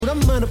I'm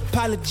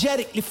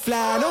unapologetically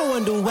fly. I don't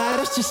wonder why,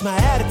 that's just my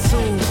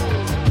attitude.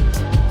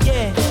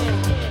 Yeah.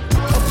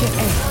 Okay,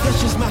 hey,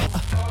 that's just my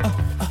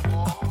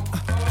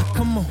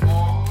come on.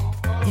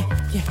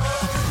 Yeah.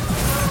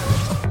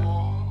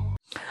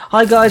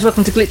 Hi guys,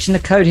 welcome to Glitching the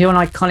Code here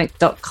on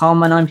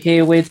Iconic.com, and I'm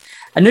here with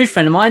a new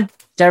friend of mine,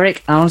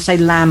 Derek, and I want to say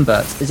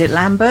Lambert. Is it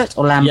Lambert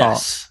or Lambert?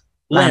 Yes,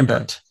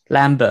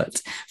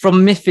 Lambert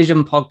from Myth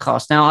Vision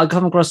podcast. Now, I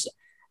come across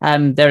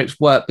Derek's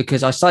work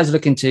because I started to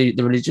look into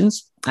the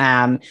religions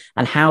and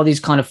how these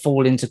kind of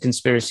fall into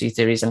conspiracy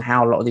theories and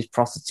how a lot of these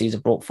prophecies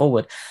are brought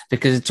forward.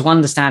 Because to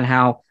understand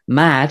how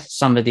mad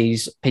some of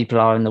these people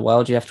are in the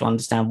world, you have to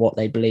understand what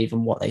they believe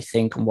and what they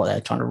think and what they're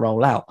trying to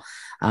roll out.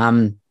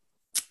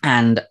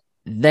 And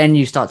then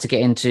you start to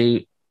get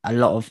into a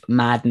lot of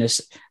madness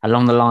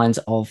along the lines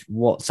of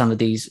what some of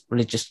these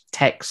religious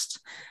texts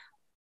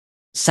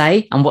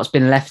say and what's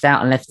been left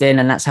out and left in.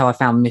 And that's how I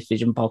found Myth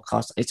Vision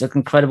podcast. It's an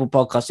incredible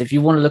podcast. If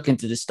you want to look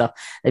into this stuff,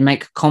 they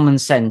make common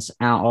sense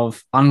out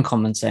of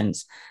uncommon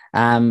sense.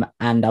 And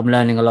I'm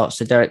learning a lot.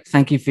 So Derek,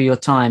 thank you for your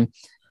time.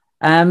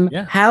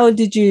 How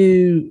did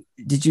you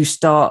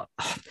start?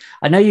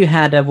 I know you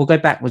had, we'll go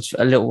backwards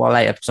a little while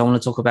later because I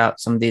want to talk about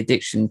some of the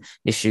addiction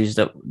issues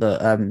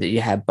that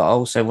you had, but I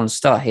also want to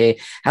start here.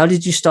 How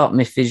did you start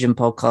Myth Vision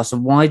podcast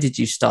and why did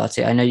you start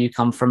it? I know you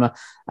come from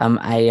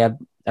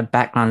a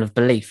background of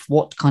belief.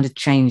 What kind of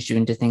changed you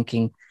into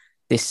thinking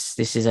this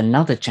is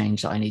another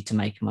change that I need to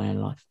make in my own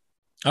life?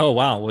 Oh,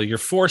 wow. Well, you're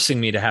forcing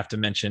me to have to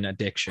mention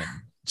addiction.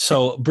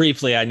 So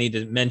briefly, I need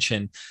to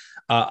mention,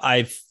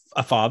 I've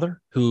a father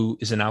who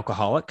is an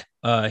alcoholic.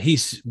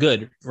 He's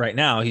good right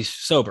now. He's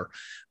sober,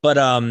 but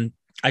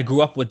I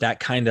grew up with that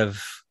kind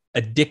of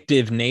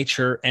addictive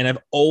nature, and I've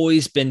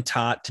always been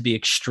taught to be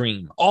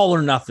extreme, all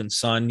or nothing,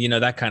 son,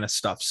 that kind of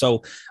stuff.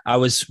 So I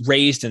was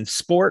raised in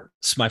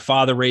sports. My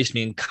father raised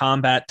me in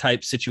combat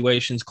type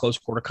situations, close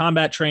quarter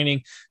combat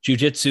training,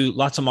 jujitsu,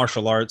 lots of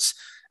martial arts.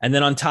 And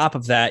then on top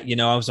of that,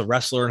 I was a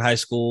wrestler in high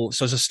school.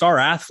 So I was a star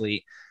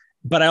athlete,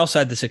 but I also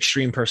had this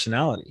extreme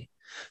personality.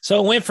 So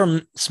I went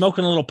from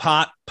smoking a little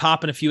pot,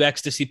 popping a few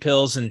ecstasy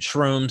pills and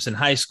shrooms in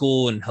high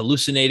school and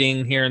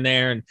hallucinating here and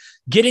there and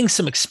getting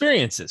some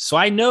experiences. So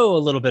I know a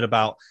little bit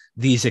about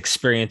these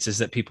experiences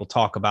that people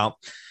talk about.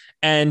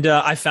 And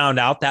I found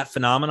out that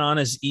phenomenon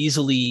is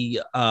easily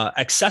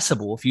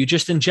accessible if you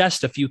just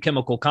ingest a few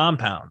chemical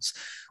compounds.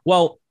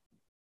 Well,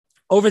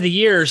 over the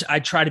years, I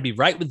try to be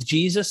right with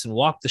Jesus and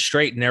walk the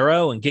straight and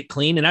narrow and get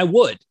clean. And I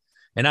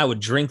would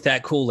drink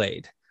that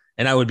Kool-Aid.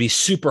 And I would be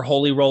super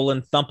holy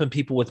rolling, thumping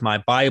people with my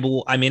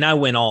Bible. I mean, I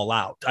went all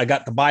out. I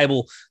got the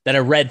Bible that I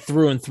read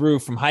through and through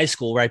from high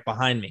school right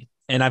behind me.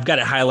 And I've got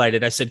it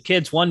highlighted. I said,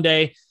 kids, one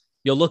day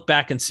you'll look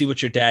back and see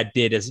what your dad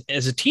did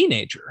as a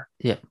teenager.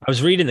 Yeah. I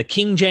was reading the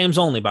King James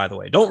only, by the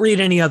way. Don't read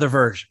any other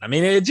version. I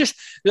mean, it just,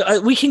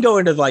 we can go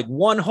into like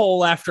one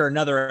hole after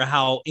another,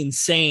 how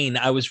insane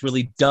I was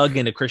really dug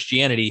into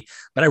Christianity,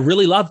 but I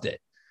really loved it.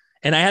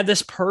 And I had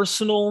this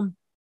personal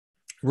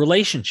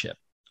relationship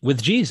with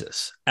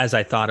Jesus, as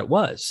I thought it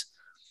was.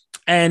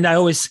 And I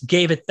always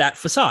gave it that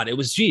facade. It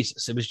was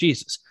Jesus. It was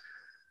Jesus.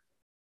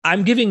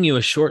 I'm giving you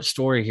a short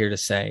story here to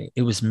say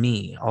it was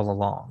me all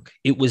along.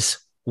 It was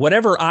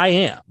whatever I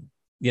am,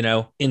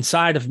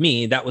 inside of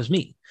me, that was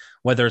me,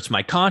 whether it's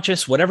my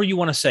conscious, whatever you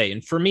want to say.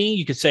 And for me,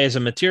 you could say as a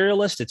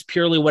materialist, it's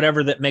purely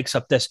whatever that makes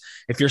up this.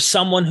 If you're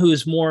someone who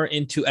is more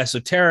into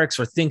esoterics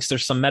or thinks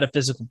there's some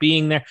metaphysical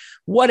being there,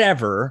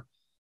 whatever,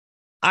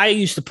 I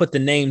used to put the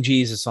name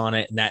Jesus on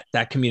it, and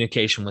that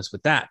communication was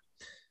with that.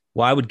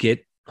 Well, I would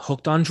get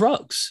hooked on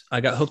drugs.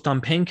 I got hooked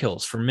on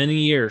painkillers for many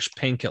years,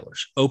 painkillers,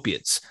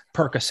 opiates,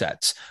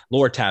 Percocets,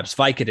 Lortabs,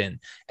 Vicodin,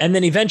 and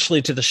then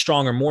eventually to the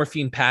stronger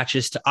morphine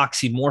patches to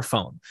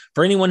oxymorphone.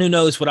 For anyone who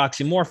knows what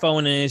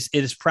oxymorphone is,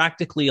 it is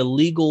practically a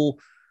legal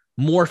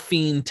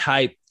morphine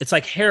type. It's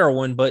like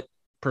heroin, but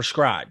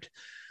prescribed.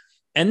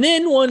 And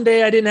then one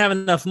day I didn't have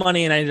enough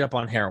money and I ended up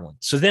on heroin.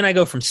 So then I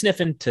go from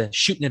sniffing to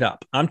shooting it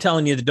up. I'm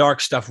telling you the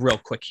dark stuff real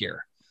quick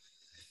here.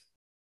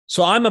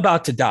 So I'm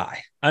about to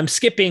die. I'm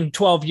skipping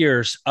 12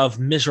 years of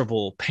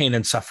miserable pain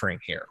and suffering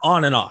here,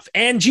 on and off,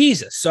 and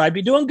Jesus. So I'd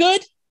be doing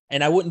good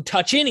and I wouldn't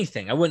touch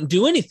anything. I wouldn't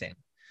do anything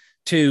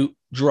to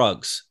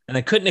drugs. And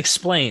I couldn't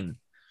explain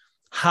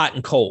hot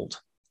and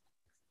cold,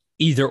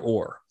 either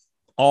or,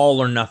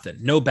 all or nothing,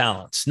 no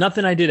balance.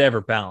 Nothing I did ever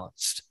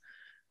balanced.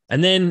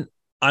 And then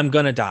I'm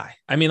going to die.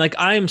 I mean, like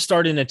I'm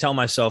starting to tell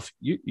myself,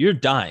 you're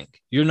dying.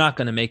 You're not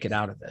going to make it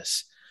out of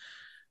this.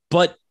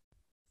 But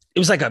it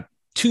was like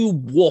two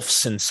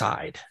wolves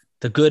inside,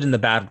 the good and the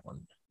bad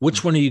one.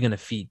 Which one are you going to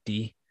feed,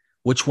 D?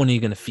 Which one are you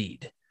going to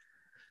feed?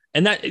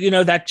 And that,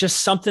 that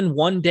just something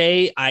one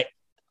day,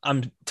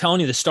 I'm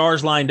telling you, the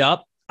stars lined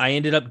up. I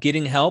ended up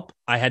getting help.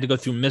 I had to go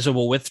through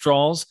miserable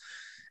withdrawals.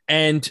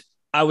 And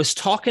I was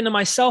talking to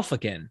myself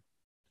again,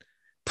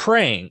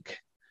 praying.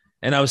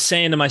 And I was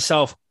saying to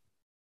myself,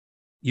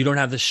 you don't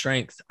have the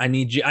strength. I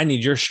need you. I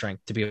need your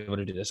strength to be able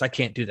to do this. I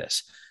can't do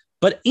this.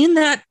 But in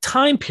that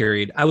time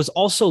period, I was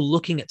also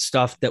looking at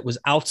stuff that was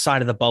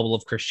outside of the bubble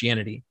of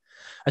Christianity.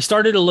 I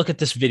started to look at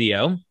this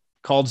video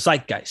called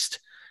Zeitgeist.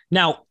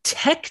 Now,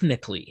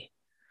 technically,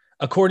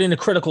 according to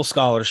critical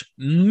scholars,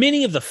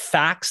 many of the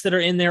facts that are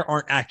in there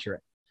aren't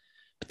accurate,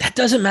 but that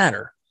doesn't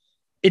matter.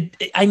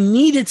 I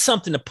needed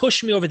something to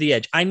push me over the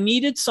edge. I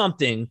needed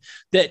something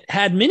that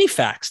had many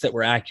facts that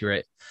were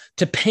accurate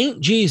to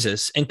paint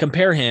Jesus and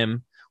compare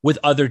him with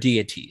other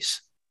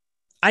deities.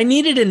 I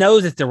needed to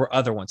know that there were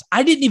other ones.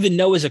 I didn't even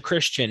know as a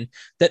Christian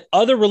that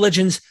other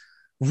religions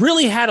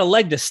really had a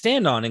leg to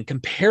stand on in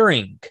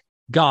comparing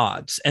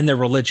gods and their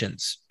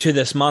religions to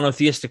this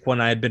monotheistic one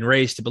I had been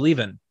raised to believe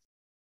in.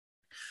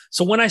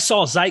 So when I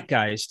saw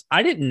Zeitgeist,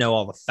 I didn't know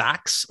all the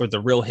facts or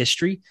the real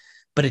history,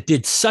 but it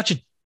did such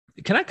a,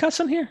 can I cuss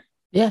on here?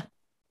 Yeah.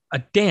 A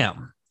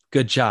damn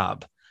good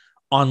job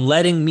on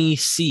letting me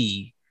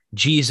see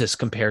Jesus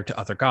compared to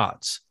other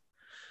gods.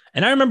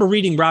 And I remember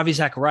reading Ravi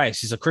Zacharias.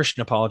 He's a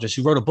Christian apologist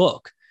who wrote a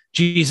book,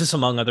 Jesus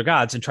Among Other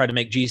Gods, and tried to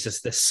make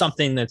Jesus this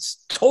something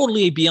that's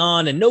totally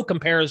beyond and no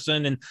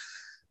comparison. And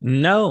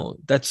no,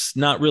 that's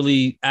not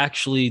really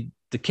actually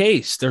the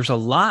case. There's a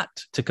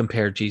lot to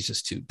compare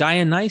Jesus to.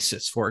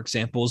 Dionysus, for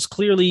example, is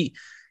clearly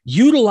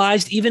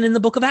utilized even in the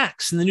book of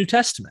Acts in the New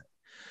Testament.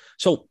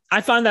 So I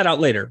found that out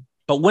later.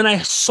 But when I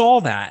saw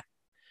that,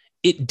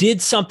 it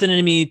did something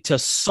in me to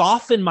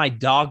soften my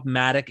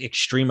dogmatic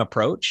extreme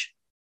approach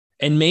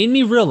and made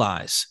me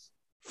realize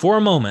for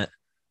a moment,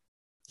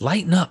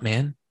 lighten up,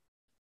 man.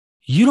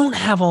 You don't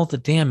have all the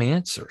damn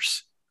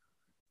answers.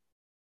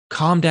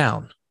 Calm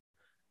down.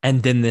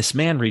 And then this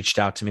man reached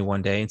out to me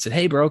one day and said,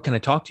 hey, bro, can I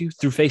talk to you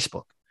through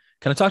Facebook?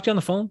 Can I talk to you on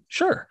the phone?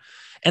 Sure.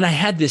 And I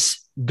had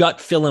this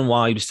gut feeling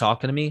while he was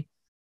talking to me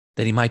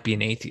that he might be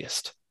an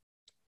atheist.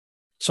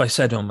 So I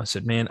said to him, I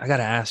said, man, I got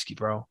to ask you,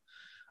 bro,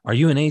 are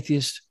you an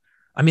atheist?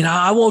 I mean,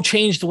 I won't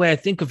change the way I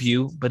think of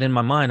you, but in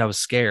my mind, I was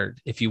scared.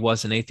 If he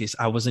was an atheist,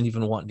 I wasn't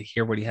even wanting to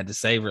hear what he had to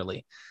say,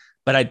 really.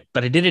 But I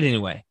did it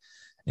anyway.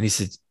 And he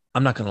said,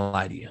 I'm not going to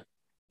lie to you.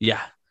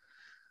 Yeah,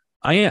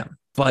 I am.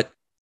 But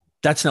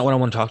that's not what I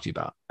want to talk to you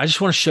about. I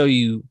just want to show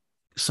you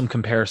some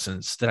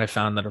comparisons that I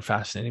found that are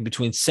fascinating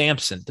between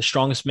Samson, the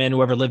strongest man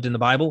who ever lived in the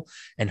Bible,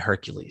 and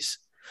Hercules.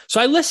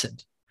 So I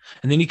listened.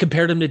 And then he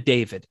compared him to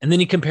David. And then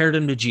he compared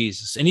him to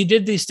Jesus. And he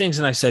did these things.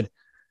 And I said,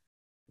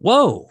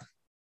 whoa,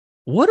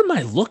 what am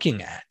I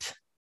looking at?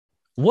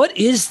 What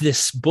is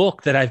this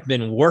book that I've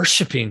been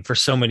worshiping for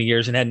so many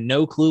years and had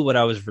no clue what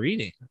I was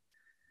reading?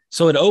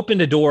 So it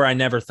opened a door I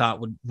never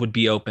thought would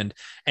be opened.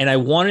 And I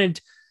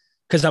wanted,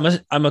 because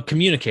I'm a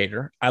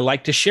communicator, I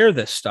like to share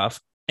this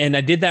stuff. And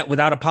I did that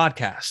without a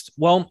podcast.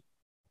 Well,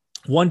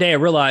 one day I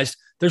realized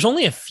there's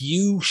only a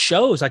few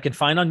shows I can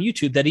find on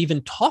YouTube that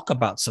even talk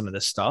about some of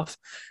this stuff.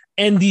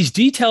 And these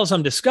details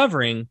I'm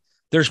discovering,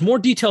 there's more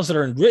details that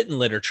are in written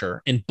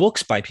literature and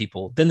books by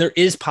people than there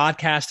is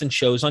podcasts and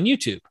shows on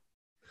YouTube.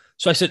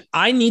 So I said,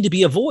 I need to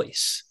be a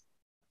voice.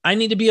 I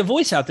need to be a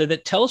voice out there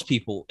that tells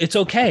people it's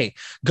okay.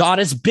 God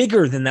is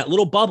bigger than that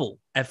little bubble.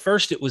 At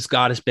first, it was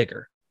God is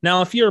bigger.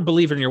 Now, if you're a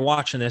believer and you're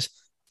watching this,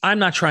 I'm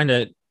not trying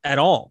to at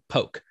all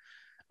poke.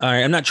 All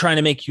right, I'm not trying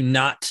to make you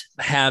not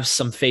have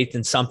some faith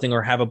in something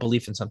or have a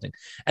belief in something.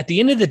 At the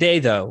end of the day,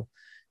 though,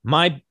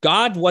 my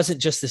God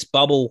wasn't just this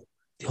bubble.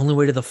 The only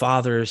way to the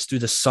Father is through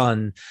the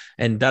Son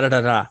and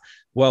da-da-da-da.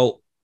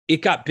 Well,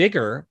 it got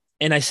bigger.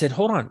 And I said,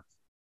 hold on.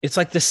 It's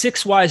like the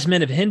 6 wise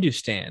men of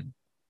Hindustan,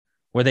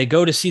 where they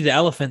go to see the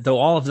elephant, though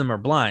all of them are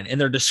blind. And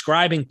they're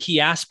describing key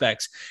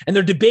aspects. And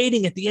they're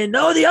debating at the end,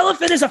 no, the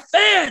elephant is a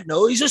fan.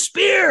 No, he's a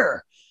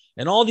spear.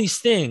 And all these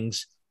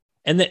things.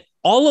 And that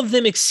all of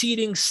them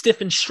exceeding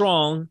stiff and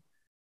strong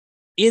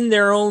in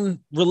their own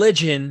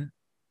religion,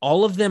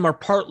 all of them are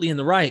partly in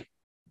the right,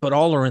 but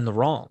all are in the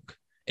wrong.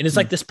 And it's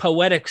like this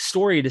poetic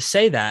story to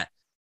say that.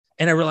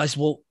 And I realized,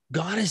 well,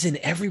 God is in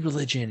every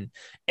religion.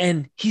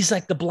 And he's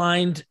like the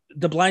blind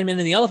man and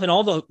the elephant.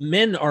 All the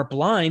men are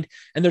blind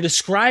and they're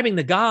describing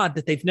the God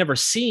that they've never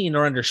seen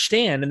or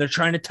understand. And they're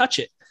trying to touch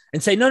it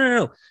and say,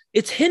 no,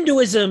 it's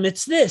Hinduism.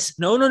 It's this.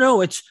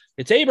 No, it's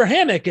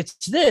Abrahamic.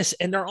 It's this.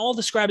 And they're all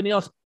describing the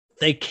elephant.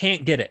 They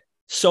can't get it.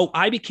 So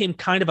I became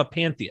kind of a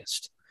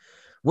pantheist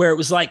where it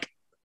was like,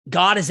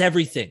 God is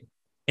everything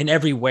and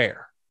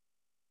everywhere.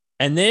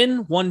 And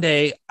then one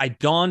day I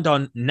dawned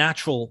on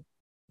natural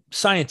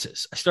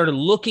sciences. I started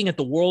looking at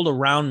the world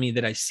around me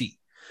that I see.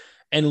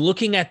 And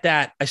looking at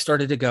that, I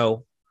started to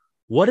go,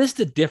 what is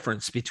the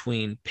difference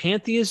between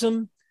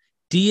pantheism,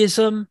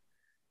 deism,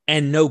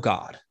 and no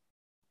God?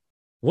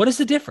 What is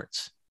the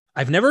difference?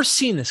 I've never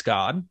seen this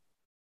God.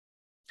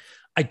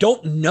 I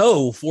don't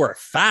know for a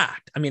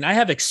fact. I mean, I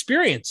have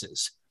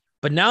experiences,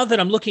 but now that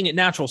I'm looking at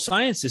natural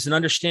sciences and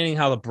understanding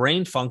how the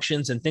brain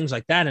functions and things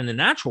like that in a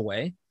natural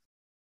way,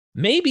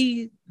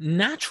 maybe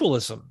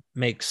naturalism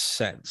makes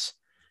sense.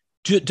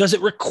 Does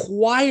it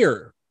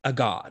require a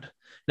God?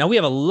 Now, we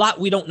have a lot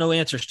we don't know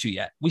answers to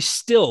yet. We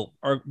still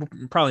are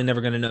probably never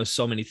going to know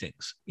so many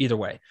things either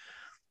way.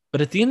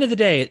 But at the end of the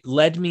day, it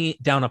led me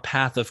down a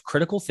path of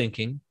critical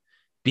thinking,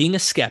 being a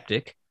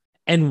skeptic,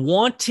 and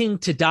wanting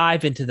to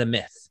dive into the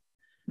myth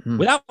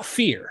without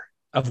fear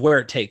of where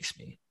it takes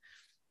me.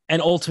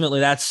 And ultimately,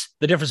 that's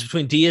the difference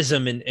between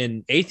deism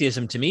and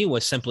atheism to me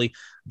was simply,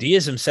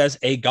 Deism says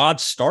a God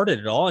started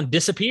it all and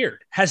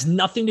disappeared, has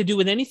nothing to do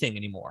with anything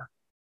anymore,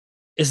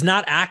 is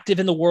not active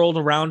in the world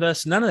around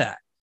us, none of that.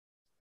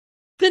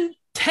 Then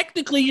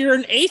technically you're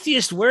an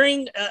atheist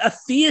wearing a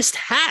theist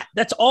hat.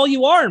 That's all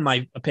you are, in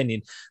my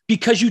opinion,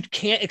 because you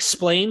can't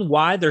explain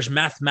why there's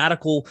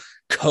mathematical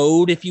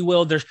code, if you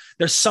will. There's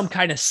some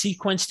kind of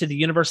sequence to the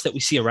universe that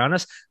we see around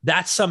us.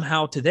 That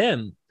somehow to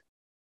them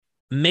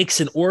makes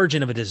an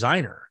origin of a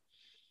designer.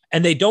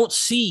 And they don't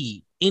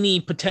see any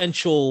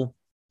potential,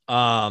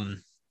 how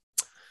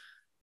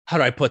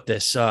do I put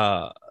this,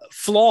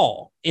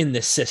 flaw in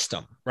this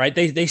system, right?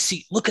 They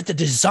see, look at the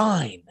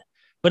design.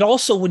 But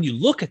also when you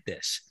look at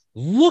this,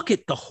 look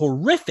at the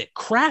horrific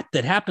crap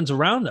that happens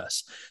around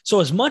us. So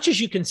as much as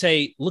you can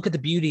say, look at the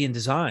beauty in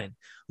design,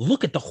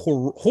 look at the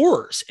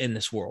horrors in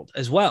this world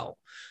as well.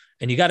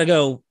 And you got to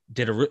go,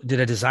 did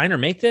a designer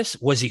make this?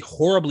 Was he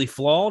horribly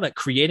flawed at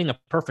creating a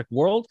perfect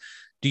world?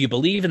 Do you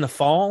believe in the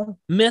fall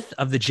myth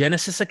of the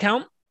Genesis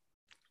account?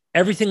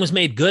 Everything was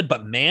made good,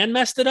 but man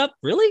messed it up?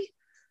 Really?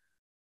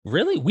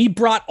 Really? We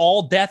brought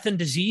all death and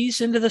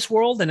disease into this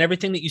world and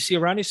everything that you see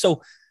around you.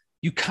 So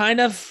you kind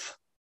of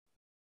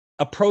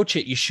approach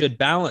it, you should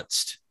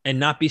balanced and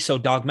not be so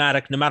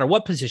dogmatic, no matter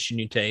what position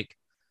you take.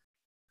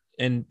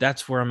 And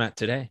that's where I'm at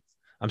today.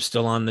 I'm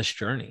still on this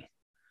journey.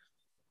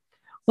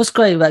 What's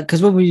great about,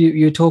 because when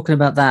you were talking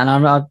about that,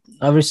 and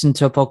I listened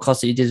to a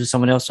podcast that you did with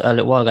someone else a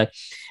little while ago,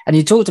 and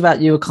you talked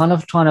about you were kind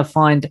of trying to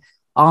find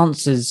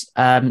answers.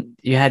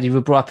 You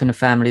were brought up in a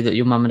family that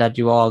your mum and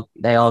dad,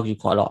 they argue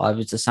quite a lot. I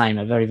was the same,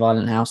 a very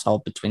violent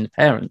household between the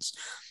parents,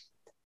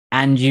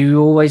 and you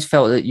always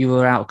felt that you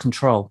were out of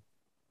control.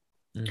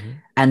 Mm-hmm.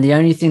 And the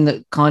only thing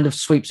that kind of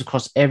sweeps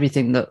across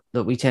everything that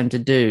we tend to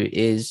do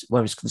is,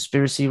 whether it's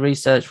conspiracy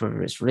research,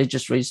 whether it's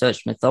religious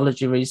research,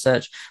 mythology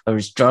research, whether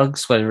it's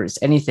drugs, whether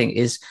it's anything,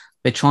 is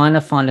we're trying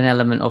to find an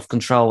element of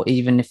control,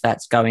 even if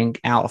that's going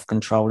out of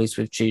control, is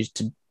we choose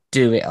to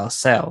do it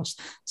ourselves.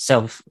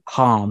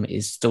 Self-harm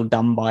is still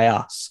done by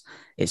us.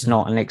 It's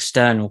not an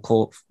external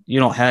call.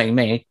 You're not hurting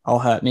me. I'll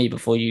hurt me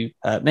before you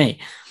hurt me.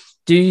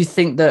 Do you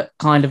think that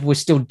kind of we're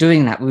still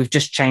doing that? We've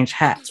just changed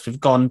hats. We've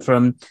gone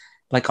from,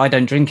 like, I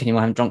don't drink anymore,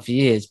 I haven't drunk for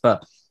years,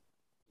 but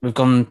we've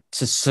gone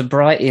to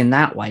sobriety in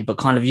that way, but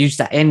kind of use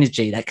that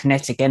energy, that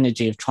kinetic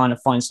energy of trying to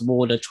find some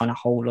order, trying to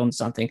hold on to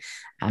something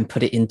and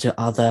put it into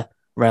other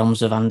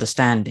realms of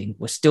understanding.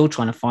 We're still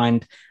trying to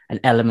find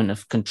an element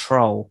of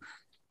control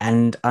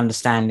and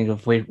understanding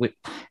of we're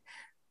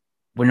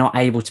not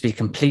able to be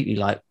completely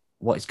like,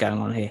 what is going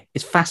on here?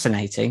 It's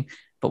fascinating,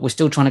 but we're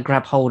still trying to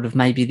grab hold of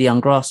maybe the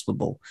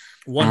ungraspable.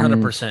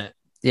 100%.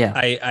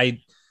 Yeah.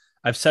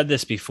 I've said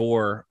this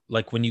before,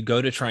 like when you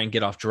go to try and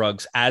get off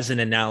drugs, as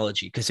an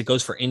analogy, because it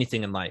goes for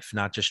anything in life,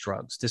 not just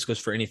drugs. This goes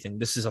for anything.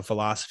 This is a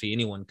philosophy.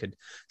 Anyone could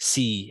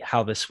see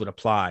how this would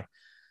apply.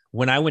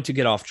 When I went to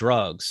get off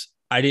drugs,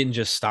 I didn't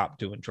just stop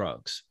doing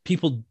drugs.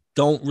 People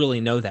don't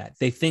really know that.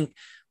 They think,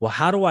 well,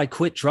 how do I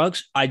quit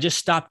drugs? I just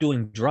stopped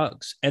doing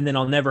drugs and then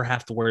I'll never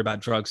have to worry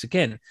about drugs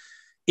again.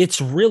 It's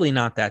really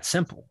not that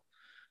simple.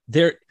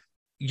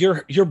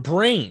 Your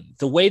brain,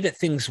 the way that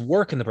things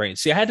work in the brain.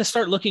 See, I had to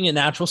start looking at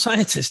natural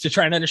sciences to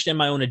try and understand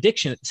my own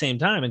addiction at the same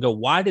time and go,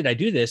 why did I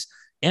do this?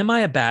 Am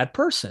I a bad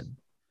person?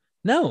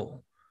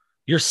 No,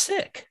 you're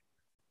sick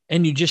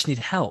and you just need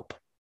help.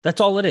 That's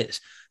all it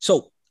is.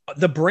 So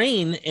the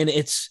brain and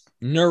its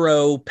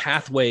neuro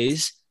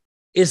pathways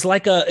is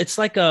like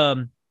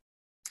a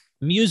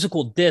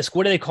musical disc.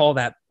 What do they call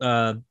that?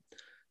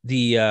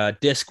 The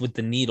disc with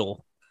the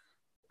needle.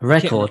 A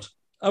record.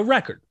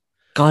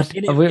 God,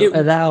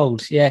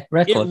 old. Yeah,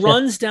 record. It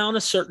runs down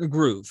a certain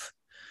groove,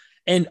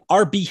 and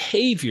our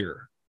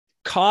behavior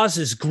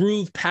causes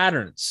groove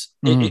patterns.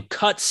 It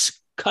cuts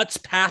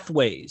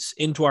pathways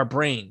into our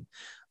brain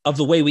of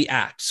the way we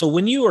act. So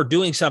when you are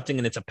doing something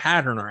and it's a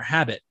pattern or a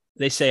habit,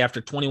 they say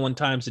after 21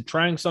 times of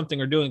trying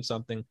something or doing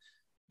something,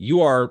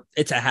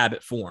 it's a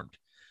habit formed.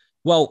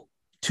 Well,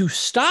 to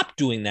stop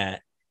doing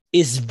that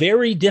is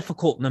very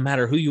difficult no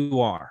matter who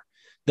you are.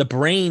 The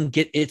brain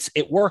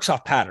it works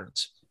off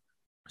patterns.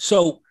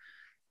 So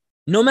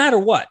no matter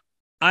what,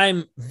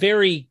 I'm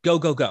very go,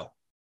 go, go.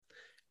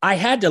 I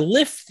had to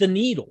lift the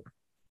needle,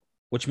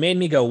 which made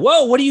me go,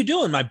 whoa, what are you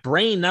doing? My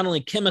brain not only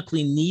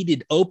chemically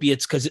needed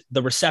opiates because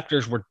the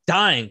receptors were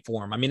dying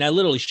for them. I mean, I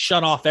literally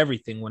shut off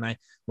everything. When I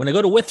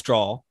go to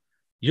withdrawal,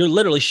 you're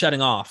literally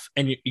shutting off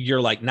and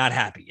you're like not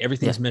happy.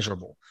 Everything's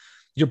miserable.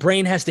 Your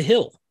brain has to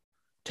heal,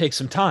 take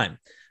some time.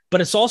 But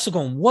it's also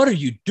going, what are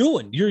you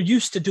doing? You're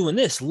used to doing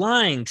this,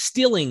 lying,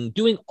 stealing,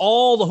 doing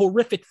all the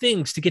horrific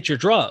things to get your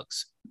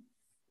drugs.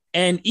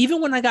 And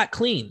even when I got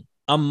clean,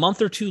 a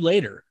month or two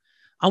later,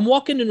 I'm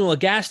walking into a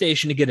gas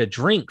station to get a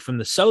drink from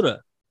the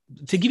soda,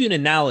 to give you an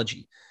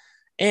analogy.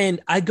 And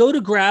I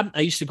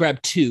used to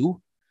grab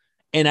two,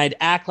 and I'd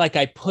act like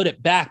I put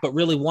it back, but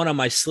really one of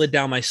them I slid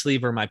down my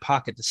sleeve or my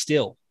pocket to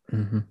steal.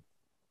 Mm-hmm.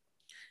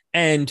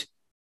 And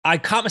I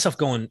caught myself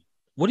going,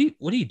 what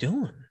are you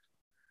doing?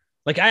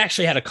 Like I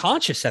actually had a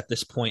conscience at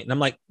this point, and I'm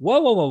like,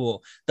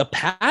 whoa. The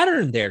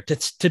pattern there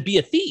to be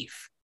a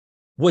thief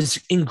was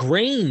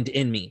ingrained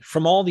in me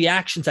from all the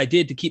actions I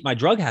did to keep my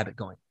drug habit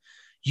going.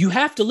 You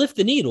have to lift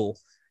the needle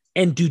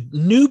and do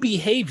new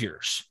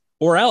behaviors,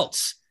 or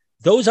else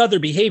those other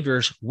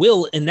behaviors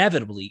will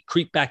inevitably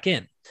creep back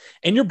in.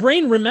 And your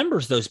brain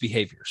remembers those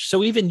behaviors.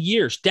 So even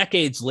years,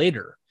 decades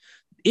later,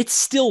 it's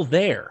still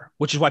there,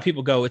 which is why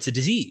people go, it's a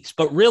disease.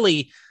 But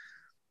really,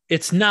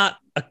 it's not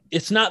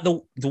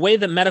the way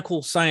that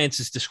medical science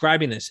is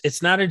describing this.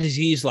 It's not a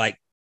disease like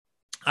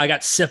I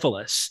got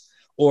syphilis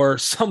or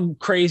some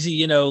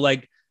crazy,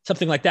 like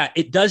something like that.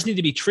 It does need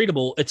to be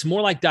treatable. It's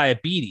more like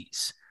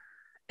diabetes.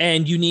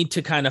 And you need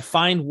to kind of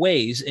find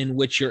ways in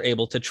which you're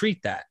able to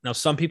treat that. Now,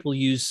 some people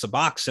use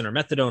Suboxone or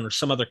methadone or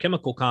some other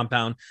chemical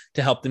compound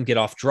to help them get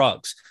off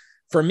drugs.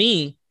 For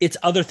me, it's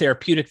other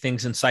therapeutic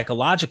things, and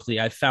psychologically,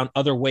 I've found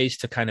other ways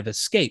to kind of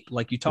escape,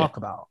 like you talk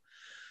about.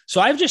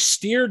 So I've just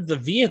steered the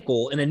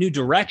vehicle in a new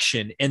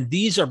direction, and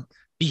these are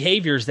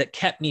behaviors that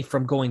kept me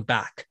from going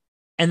back,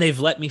 and they've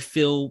let me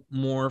feel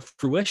more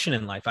fruition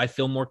in life. I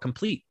feel more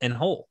complete and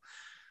whole.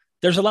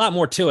 There's a lot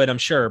more to it, I'm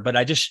sure, but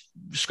I just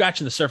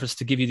scratching the surface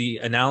to give you the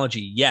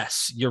analogy.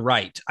 Yes, you're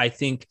right. I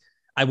think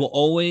I will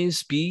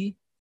always be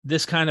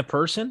this kind of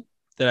person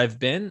that I've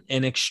been,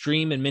 in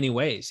extreme in many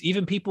ways.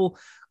 Even people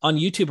on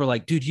YouTube are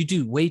like, dude,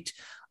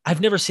 I've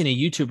never seen a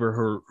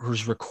YouTuber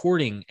who's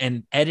recording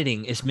and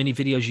editing as many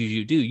videos as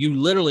you do. You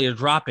literally are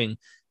dropping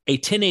a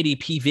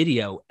 1080p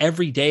video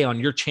every day on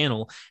your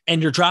channel,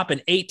 and you're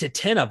dropping 8 to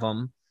 10 of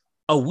them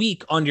a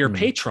week on your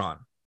Patreon.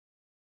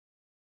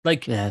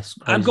 Like,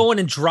 I'm going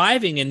and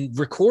driving and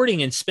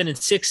recording and spending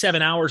 6-7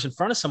 hours in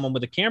front of someone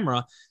with a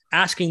camera,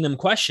 asking them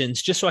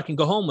questions just so I can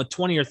go home with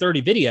 20 or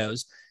 30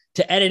 videos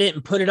to edit it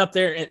and put it up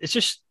there. It's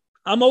just,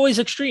 I'm always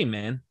extreme,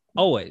 man.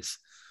 Always.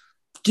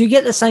 Do you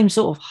get the same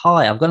sort of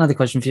high? I've got another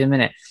question for you in a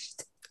minute.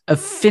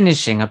 Of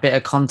finishing a bit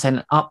of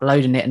content,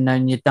 uploading it and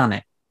knowing you've done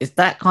it. Is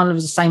that kind of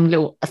the same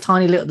a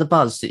tiny little the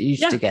buzz that you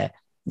used to get?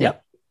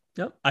 Yep.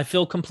 I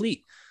feel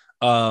complete.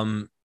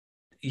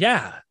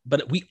 Yeah,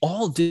 but we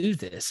all do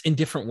this in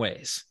different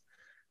ways,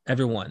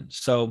 everyone.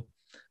 So,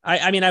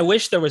 I mean, I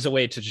wish there was a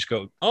way to just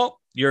go, oh,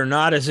 you're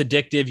not as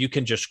addictive. You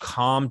can just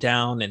calm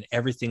down and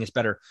everything is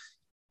better.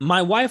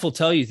 My wife will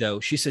tell you, though,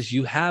 she says,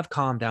 you have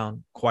calmed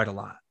down quite a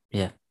lot.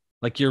 Yeah.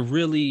 Like, you're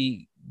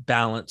really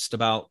balanced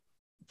about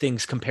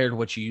things compared to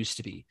what you used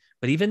to be.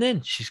 But even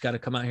then, she's got to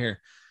come out here.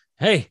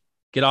 Hey,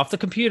 get off the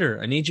computer.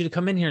 I need you to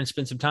come in here and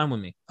spend some time with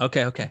me.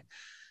 Okay.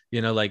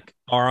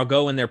 Or I'll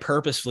go in there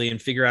purposefully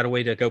and figure out a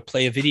way to go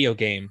play a video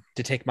game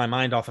to take my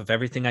mind off of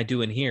everything I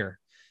do in here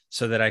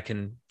so that I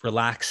can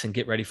relax and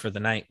get ready for the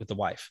night with the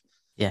wife.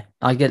 Yeah,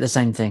 I get the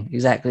same thing,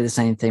 exactly the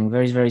same thing.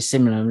 Very, very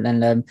similar.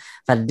 And I've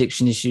had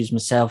addiction issues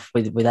myself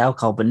with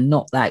alcohol, but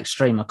not that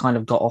extreme. I kind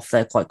of got off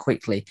there quite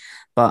quickly.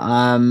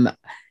 But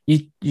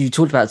you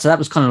talked about, so that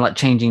was kind of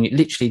like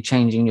literally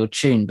changing your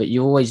tune, but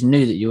you always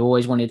knew that you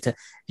always wanted to,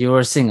 you were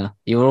a singer.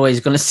 You were always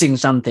going to sing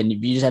something. You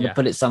just had to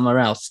put it somewhere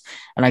else.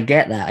 And I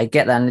get that.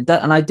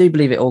 And I do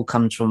believe it all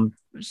comes from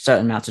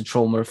certain amounts of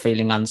trauma of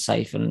feeling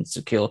unsafe and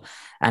insecure.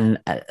 And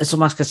it's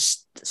almost like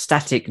a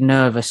static,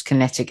 nervous,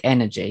 kinetic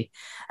energy.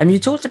 And you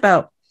talked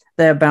about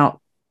the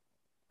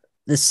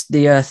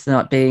earth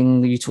not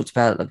being, you talked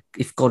about like,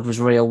 if God was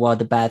real, why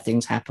the bad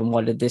things happen?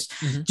 Why did this?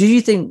 Mm-hmm. Do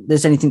you think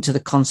there's anything to the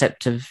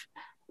concept of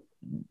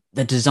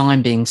the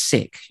design being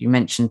sick? You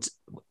mentioned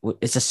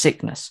it's a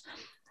sickness.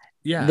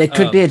 Yeah. There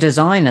could be a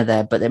designer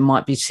there, but it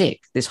might be sick.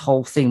 This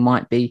whole thing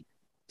might be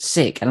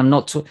sick. And and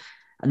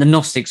the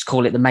Gnostics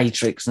call it the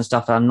Matrix and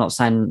stuff. I'm not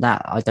saying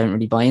that. I don't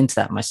really buy into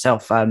that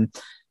myself.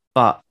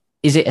 But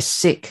is it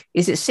sick?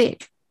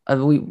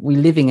 Are we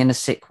living in a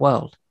sick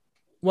world?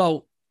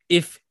 Well,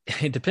 if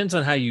it depends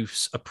on how you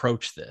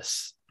approach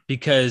this,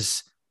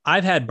 because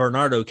I've had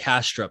Bernardo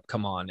Kastrup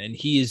come on, and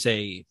he is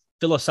a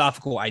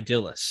philosophical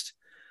idealist.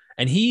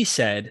 And he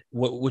said,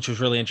 which was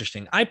really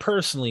interesting, I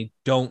personally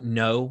don't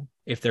know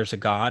if there's a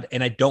God,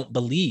 and I don't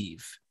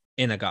believe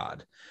in a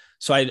God.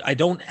 So I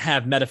don't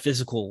have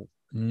metaphysical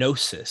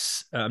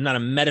gnosis. I'm not a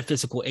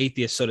metaphysical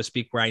atheist, so to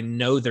speak, where I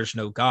know there's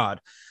no God,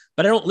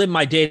 but I don't live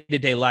my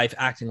day-to-day life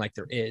acting like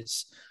there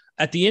is.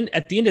 At the end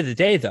of the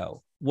day,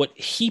 though, what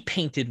he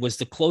painted was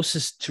the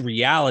closest to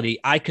reality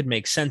I could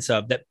make sense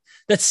of that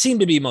seemed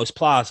to be most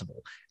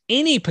plausible.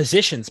 Any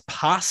position's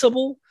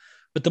possible,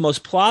 but the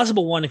most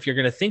plausible one, if you're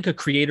going to think a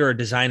creator or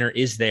designer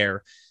is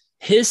there,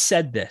 his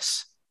said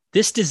this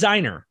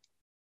designer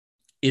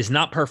is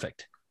not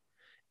perfect,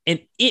 and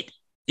it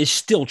is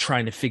still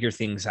trying to figure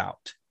things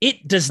out.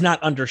 It does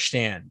not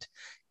understand.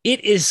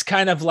 It is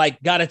kind of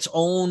like got its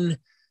own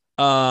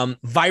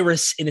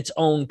virus in its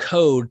own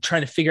code,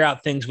 trying to figure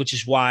out things, which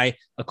is why,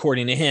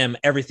 according to him,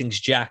 everything's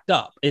jacked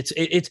up.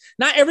 It's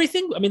not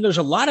everything. I mean, there's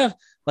a lot of,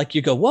 like,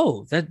 you go,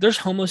 whoa, there's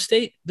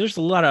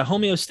a lot of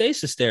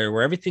homeostasis there,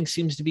 where everything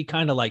seems to be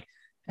kind of like,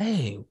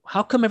 hey,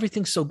 how come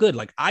everything's so good?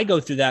 Like, I go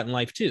through that in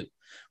life too,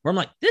 where I'm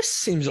like, this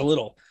seems a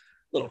little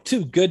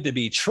too good to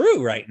be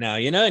true right now,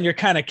 and you're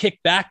kind of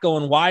kicked back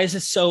going, why is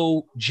it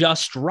so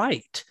just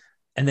right?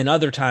 And then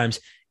other times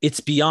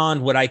it's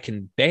beyond what I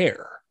can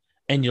bear.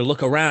 And you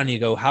look around and you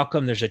go, how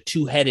come there's a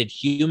two-headed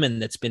human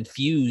that's been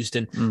fused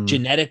and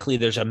genetically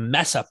there's a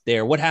mess up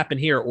there? What happened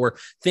here? Or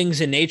things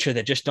in nature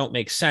that just don't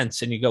make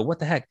sense. And you go, what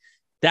the heck?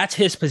 That's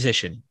his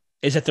position,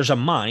 is that there's a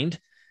mind.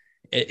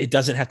 It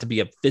doesn't have to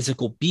be a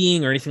physical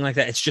being or anything like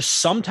that. It's just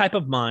some type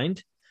of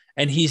mind.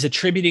 And he's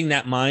attributing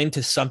that mind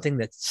to something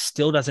that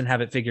still doesn't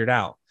have it figured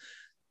out.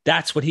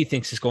 That's what he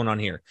thinks is going on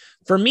here.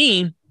 For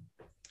me,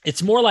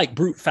 it's more like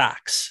brute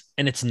facts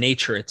and it's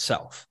nature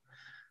itself.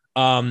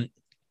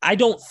 I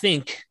don't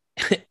think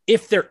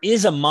if there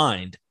is a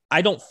mind,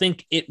 I don't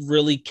think it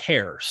really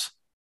cares.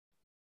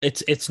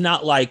 It's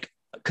not like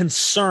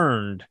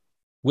concerned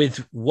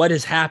with what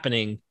is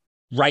happening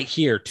right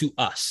here to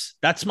us.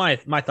 That's my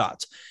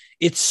thoughts.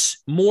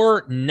 It's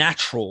more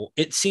natural.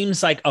 It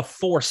seems like a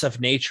force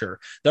of nature.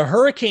 The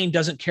hurricane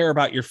doesn't care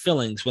about your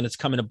feelings when it's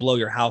coming to blow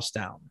your house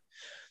down.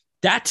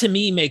 That to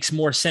me makes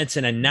more sense,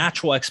 in a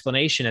natural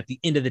explanation at the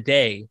end of the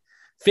day,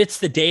 fits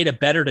the data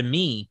better to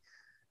me.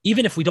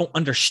 Even if we don't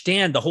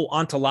understand the whole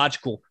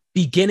ontological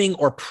beginning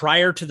or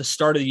prior to the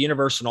start of the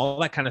universe and all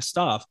that kind of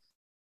stuff,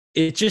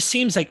 it just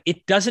seems like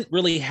it doesn't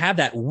really have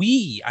that.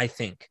 We, I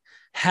think,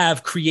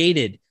 have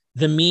created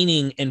the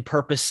meaning and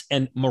purpose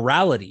and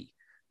morality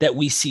that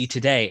we see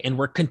today. And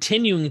we're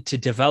continuing to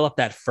develop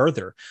that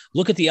further.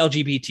 Look at the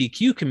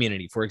LGBTQ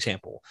community, for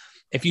example.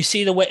 If you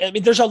see the way, I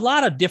mean, there's a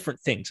lot of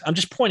different things. I'm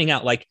just pointing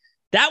out, like,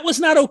 that was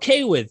not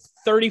okay with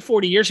 30,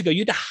 40 years ago.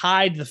 You had to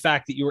hide the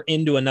fact that you were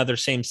into another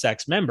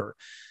same-sex member.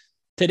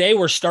 Today,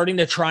 we're starting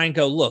to try and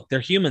go, look,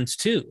 they're humans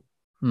too.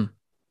 And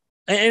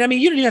I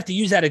mean, you don't even have to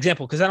use that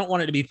example because I don't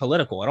want it to be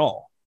political at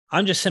all.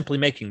 I'm just simply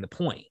making the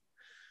point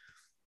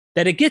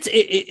that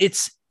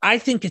I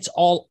think it's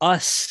all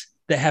us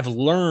that have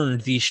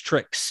learned these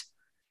tricks.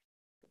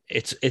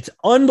 It's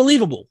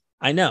unbelievable.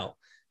 I know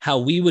how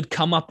we would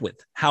come up with,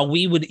 how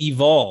we would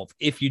evolve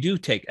if you do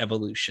take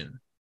evolution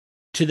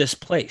to this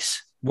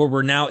place where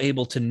we're now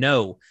able to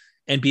know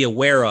and be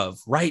aware of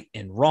right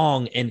and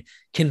wrong and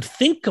can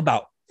think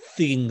about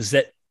things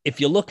that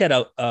if you look at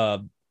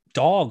a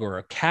dog or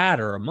a cat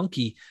or a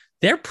monkey,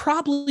 they're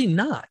probably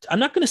not. I'm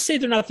not going to say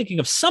they're not thinking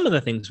of some of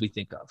the things we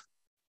think of,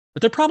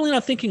 but they're probably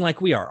not thinking like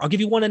we are. I'll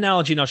give you one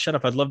analogy and I'll shut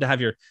up. I'd love to have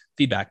your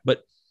feedback.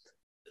 But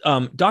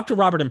Dr.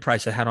 Robert M.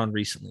 Price I had on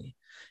recently,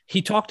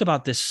 he talked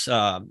about this.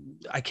 I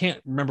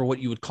can't remember what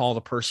you would call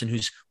the person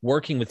who's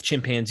working with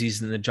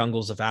chimpanzees in the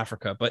jungles of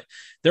Africa, but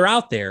they're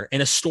out there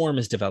and a storm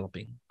is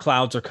developing.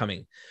 Clouds are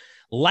coming.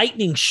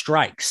 Lightning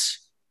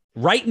strikes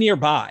right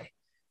nearby.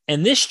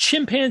 And this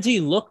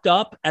chimpanzee looked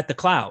up at the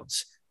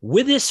clouds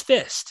with his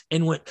fist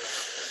and went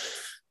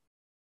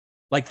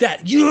like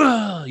that.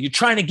 Yeah, you're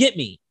trying to get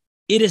me.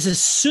 It is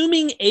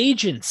assuming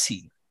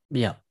agency.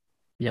 Yeah.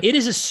 Yep. It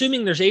is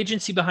assuming there's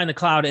agency behind the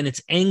cloud and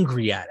it's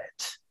angry at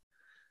it.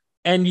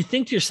 And you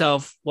think to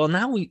yourself, well,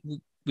 now we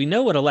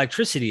know what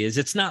electricity is.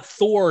 It's not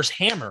Thor's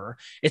hammer.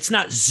 It's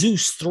not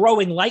Zeus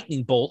throwing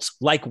lightning bolts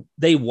like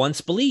they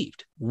once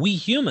believed. We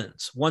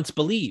humans once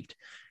believed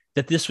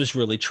that this was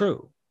really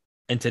true.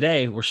 And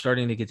today we're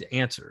starting to get to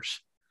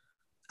answers.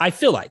 I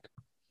feel like,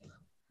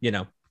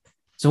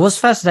 So what's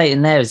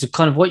fascinating there is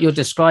kind of what you're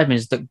describing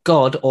is that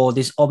God, or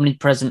this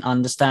omnipresent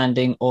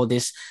understanding, or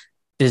this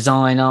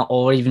designer,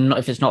 or even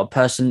if it's not a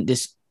person,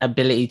 this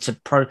ability to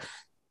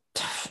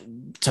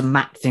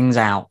map things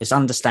out, this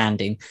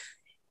understanding,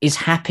 is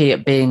happy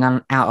at being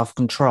out of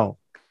control.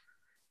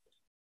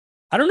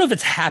 I don't know if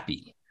it's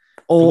happy.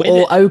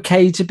 Or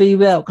okay to be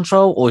without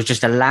control, or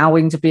just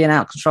allowing to be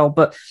out of control.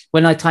 But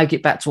when I take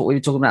it back to what we were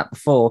talking about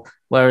before,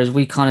 whereas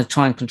we kind of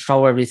try and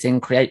control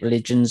everything, create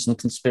religions and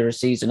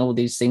conspiracies and all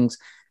these things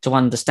to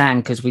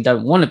understand because we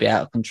don't want to be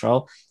out of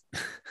control,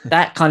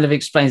 that kind of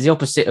explains the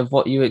opposite of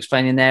what you were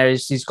explaining there.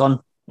 Is he's gone,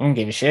 I don't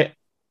give a shit.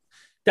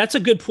 That's a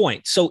good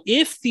point. So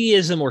if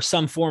theism or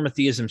some form of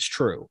theism is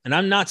true, and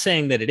I'm not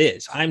saying that it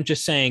is, I'm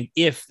just saying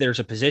if there's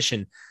a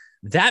position,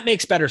 that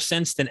makes better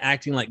sense than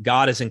acting like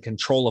God is in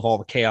control of all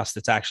the chaos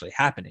that's actually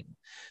happening.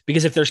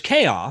 Because if there's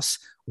chaos,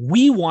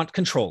 we want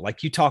control,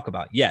 like you talk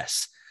about.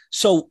 Yes.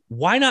 So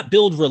why not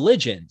build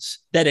religions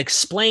that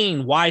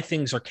explain why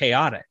things are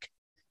chaotic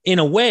in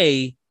a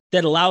way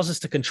that allows us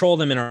to control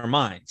them in our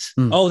minds?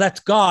 Oh, that's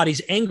God.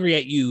 He's angry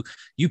at you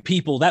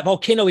people. That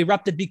volcano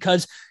erupted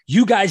because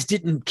you guys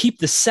didn't keep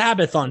the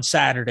Sabbath on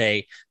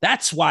Saturday.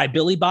 That's why,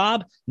 Billy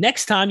Bob.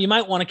 Next time you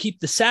might want to keep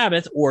the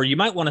Sabbath, or you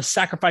might want to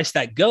sacrifice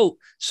that goat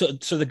so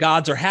the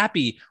gods are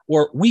happy.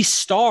 Or we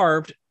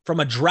starved from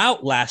a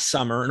drought last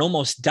summer and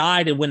almost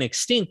died and went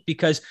extinct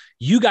because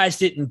you guys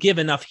didn't give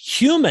enough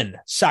human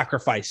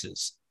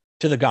sacrifices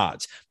to the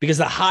gods, because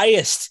the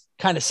highest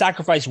kind of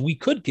sacrifice we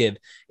could give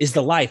is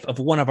the life of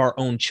one of our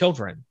own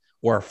children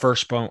or our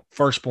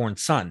firstborn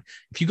son.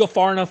 If you go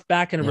far enough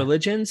back in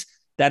religions,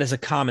 that is a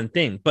common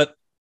thing. But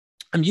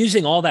I'm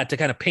using all that to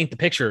kind of paint the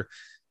picture.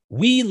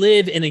 We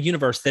live in a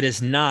universe that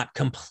is not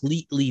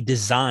completely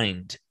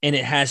designed, and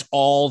it has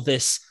all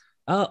this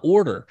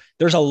order.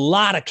 There's a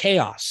lot of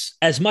chaos,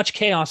 as much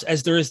chaos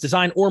as there is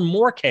design, or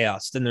more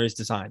chaos than there is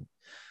design.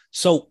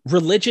 So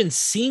religions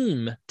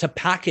seem to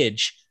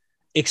package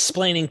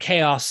explaining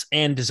chaos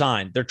and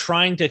design. They're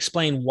trying to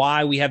explain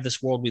why we have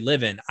this world we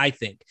live in, I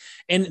think.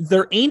 And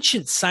they're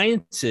ancient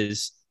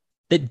sciences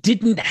that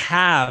didn't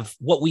have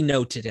what we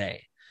know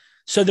today.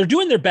 So they're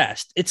doing their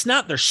best. It's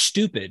not they're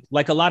stupid,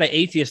 like a lot of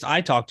atheists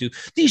I talk to,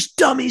 these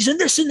dummies and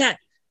this and that.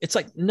 It's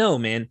like, no,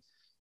 man,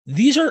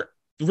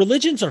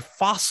 religions are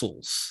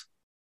fossils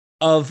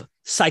of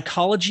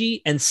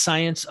psychology and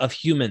science of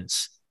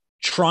humans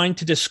trying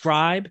to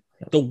describe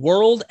the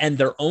world and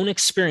their own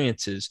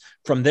experiences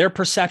from their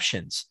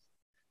perceptions.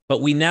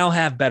 But we now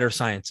have better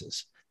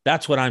sciences.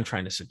 That's what I'm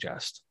trying to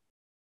suggest.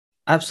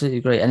 Absolutely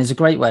agree. And it's a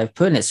great way of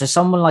putting it. So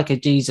someone like a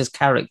Jesus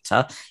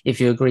character,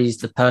 if you agree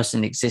the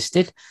person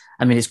existed,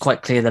 I mean, it's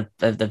quite clear that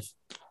they've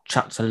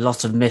chucked a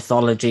lot of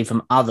mythology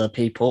from other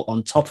people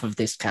on top of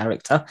this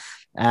character.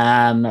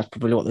 That's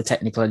probably what the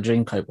Technicolor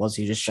Dreamcoat was.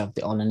 He just shoved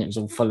it on and it was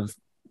all full of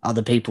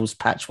other people's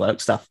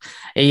patchwork stuff.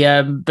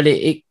 But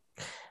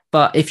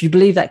if you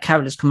believe that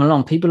character's come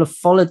along, people have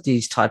followed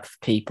these type of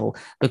people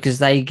because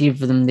they give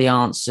them the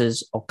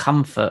answers or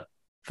comfort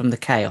from the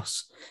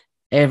chaos.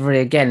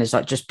 Again, it's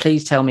like, just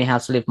please tell me how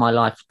to live my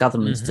life.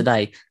 Governments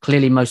today,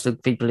 clearly most of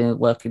the people who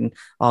work in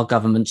our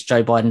governments,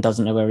 Joe Biden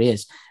doesn't know where he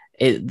is.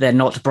 They're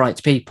not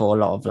bright people, a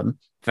lot of them,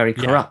 very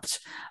corrupt,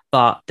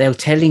 but they're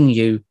telling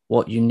you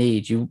what you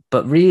need.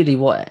 But really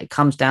what it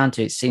comes down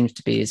to, it seems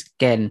to be, is,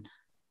 again,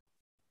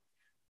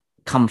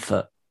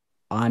 comfort.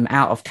 I'm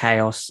out of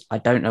chaos. I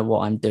don't know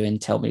what I'm doing.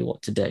 Tell me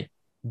what to do.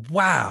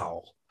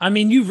 Wow. I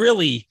mean, you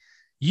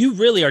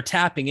really are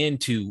tapping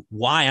into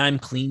why I'm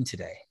clean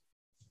today.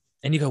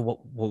 And you go,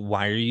 well,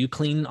 why are you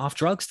clean off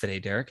drugs today,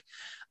 Derek?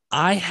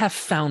 I have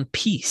found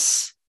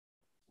peace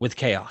with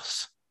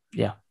chaos.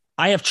 Yeah.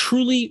 I have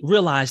truly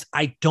realized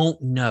I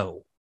don't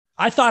know.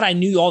 I thought I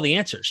knew all the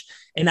answers,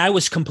 and I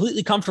was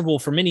completely comfortable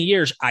for many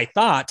years, I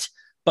thought,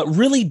 but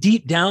really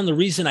deep down, the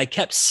reason I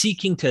kept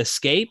seeking to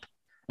escape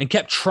and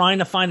kept trying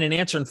to find an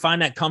answer and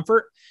find that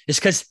comfort is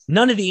because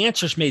none of the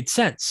answers made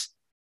sense.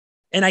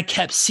 And I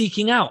kept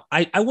seeking out.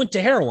 I went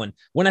to heroin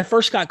when I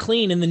first got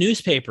clean in the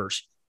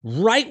newspapers.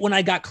 Right when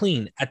I got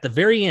clean, at the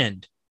very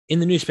end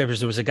in the newspapers,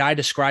 there was a guy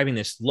describing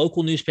this.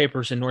 Local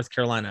newspapers in North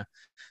Carolina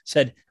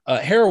said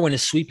heroin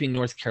is sweeping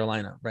North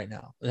Carolina right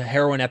now, the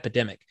heroin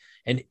epidemic.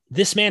 And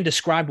this man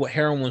described what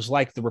heroin was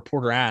like, the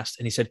reporter asked,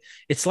 and he said,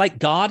 it's like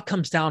God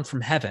comes down from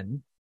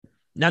heaven.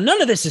 Now,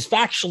 none of this is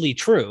factually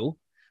true,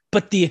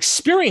 but the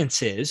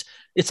experience is,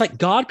 it's like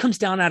God comes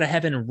down out of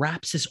heaven and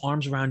wraps his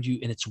arms around you,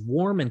 and it's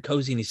warm and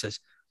cozy, and he says,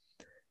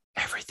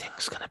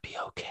 everything's going to be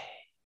okay.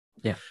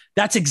 Yeah.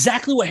 That's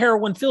exactly what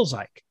heroin feels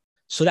like.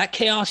 So that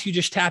chaos you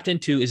just tapped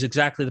into is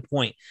exactly the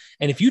point.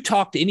 And if you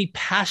talk to any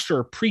pastor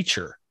or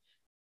preacher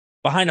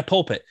behind a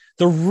pulpit,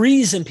 the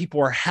reason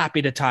people are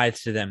happy to tithe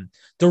to them,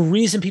 the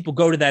reason people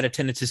go to that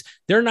attendance is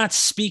they're not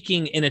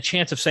speaking in a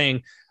chance of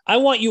saying, I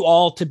want you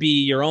all to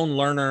be your own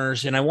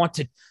learners, and I want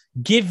to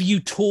give you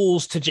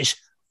tools to just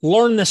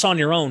learn this on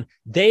your own.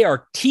 They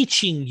are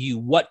teaching you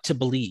what to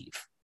believe.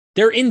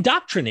 They're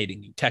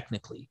indoctrinating you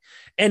technically.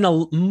 And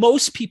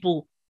most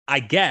people, I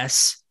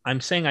guess,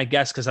 I'm saying I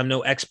guess because I'm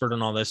no expert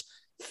on all this,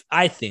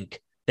 I think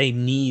they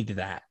need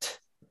that.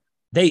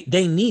 They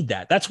need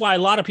that. That's why a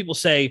lot of people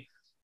say,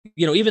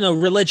 you know, even though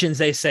religions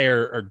they say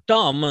are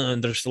dumb,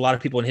 and there's a lot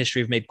of people in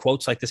history who've made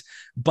quotes like this,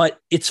 but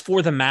it's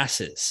for the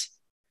masses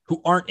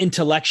who aren't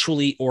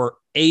intellectually or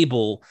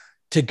able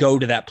to go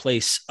to that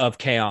place of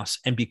chaos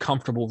and be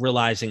comfortable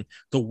realizing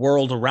the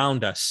world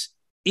around us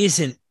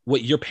isn't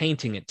what you're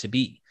painting it to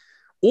be.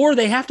 Or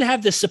they have to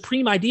have this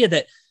supreme idea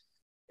that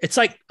it's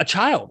like a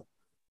child.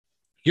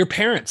 Your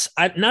parents,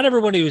 not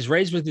everybody was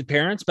raised with good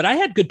parents, but I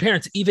had good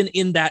parents even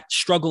in that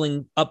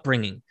struggling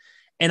upbringing.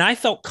 And I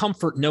felt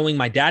comfort knowing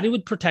my daddy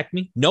would protect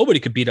me. Nobody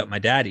could beat up my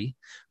daddy,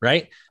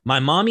 right? My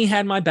mommy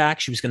had my back.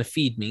 She was going to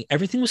feed me.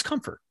 Everything was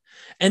comfort.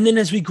 And then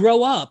as we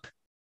grow up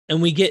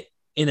and we get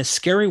in a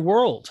scary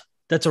world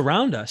that's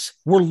around us,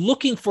 we're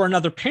looking for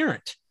another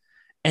parent.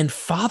 And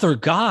Father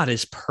God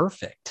is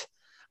perfect.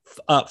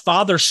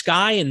 Father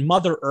Sky and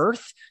Mother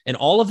Earth and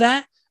all of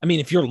that. I mean,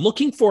 if you're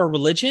looking for a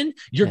religion,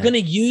 you're going to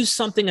use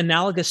something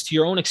analogous to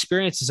your own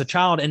experience as a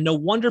child. And no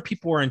wonder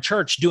people are in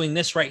church doing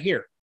this right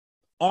here.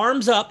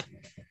 Arms up,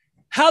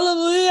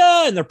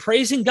 hallelujah, and they're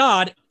praising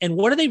God. And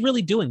what are they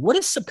really doing? What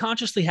is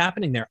subconsciously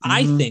happening there?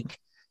 I think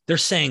they're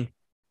saying,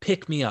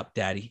 pick me up,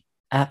 daddy.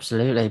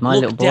 Absolutely. My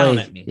Look little boy, down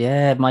at me.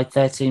 Yeah, my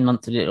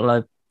 13-month,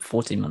 little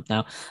 14-month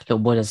now, little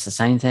boy does the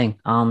same thing.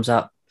 Arms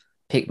up,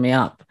 pick me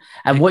up.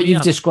 And what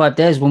you've described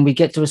there is when we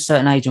get to a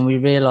certain age and we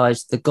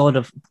realize the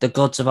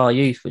gods of our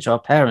youth, which are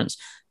our parents,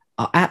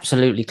 are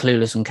absolutely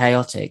clueless and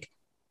chaotic.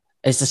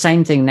 It's the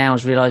same thing now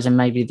as realizing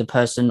maybe the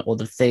person or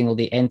the thing or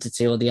the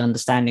entity or the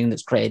understanding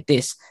that's created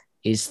this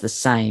is the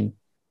same,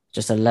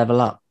 just a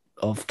level up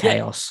of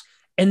chaos.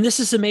 Yeah. And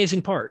this is the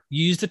amazing part.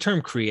 You use the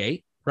term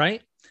create,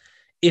 right?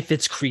 If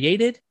it's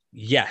created,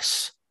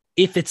 yes.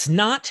 If it's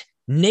not,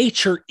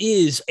 nature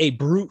is a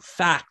brute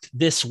fact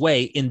this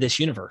way in this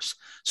universe.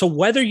 So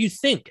whether you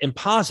think and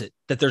posit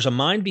that there's a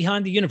mind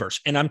behind the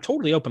universe, and I'm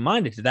totally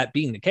open-minded to that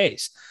being the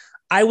case,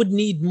 I would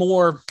need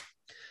more.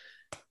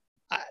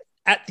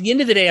 At the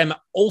end of the day, I'm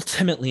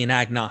ultimately an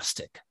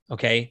agnostic.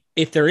 Okay.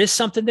 If there is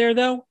something there,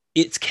 though,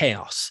 it's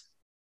chaos.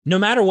 No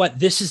matter what,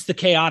 this is the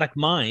chaotic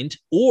mind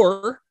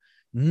or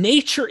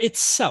nature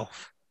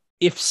itself.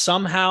 If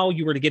somehow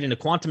you were to get into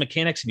quantum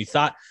mechanics and you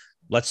thought,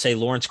 let's say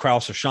Lawrence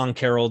Krauss or Sean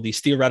Carroll, these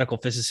theoretical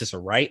physicists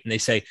are right, and they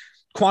say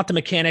quantum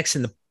mechanics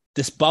and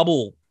this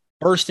bubble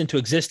burst into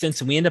existence,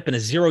 and we end up in a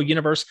zero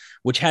universe,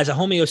 which has a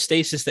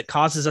homeostasis that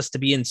causes us to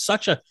be in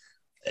such a,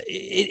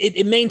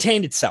 it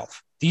maintained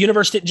itself. The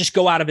universe didn't just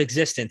go out of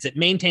existence. It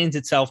maintains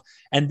itself.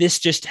 And this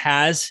just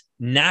has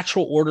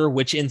natural order,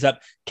 which ends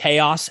up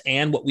chaos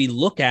and what we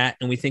look at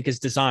and we think is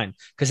design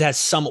because it has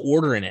some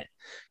order in it.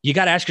 You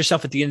got to ask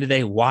yourself at the end of the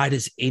day, why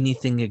does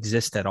anything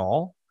exist at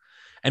all?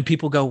 And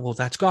people go, well,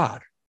 that's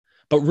God.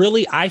 But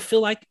really, I feel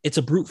like it's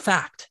a brute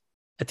fact.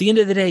 At the end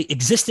of the day,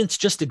 existence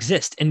just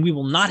exists, and we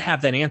will not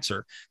have that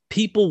answer.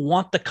 People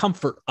want the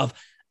comfort of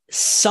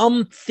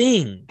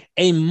something,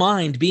 a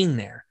mind being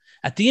there.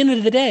 At the end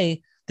of the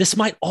day, this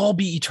might all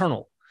be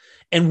eternal.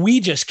 And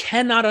we just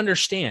cannot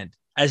understand,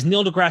 as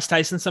Neil deGrasse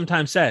Tyson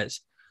sometimes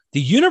says,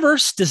 the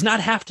universe does not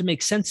have to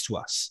make sense to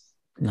us.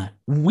 No.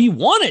 We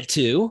want it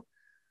to,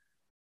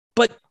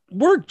 but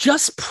we're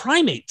just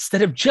primates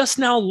that have just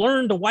now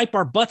learned to wipe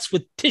our butts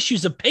with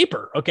tissues of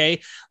paper.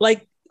 Okay.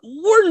 Like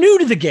we're new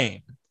to the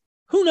game.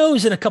 Who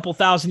knows in a couple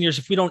thousand years,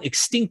 if we don't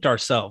extinct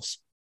ourselves,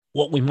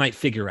 what we might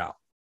figure out.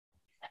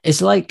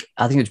 It's like,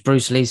 I think it was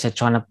Bruce Lee said,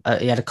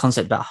 he had a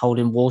concept about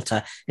holding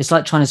water. It's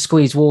like trying to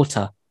squeeze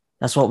water.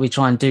 That's what we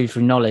try and do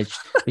through knowledge.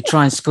 We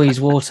try and squeeze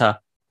water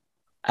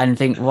and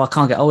think, well, I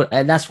can't get old.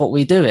 And that's what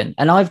we're doing.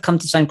 And I've come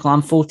to the same point.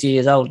 I'm 40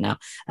 years old now,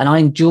 and I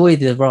enjoy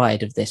the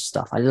ride of this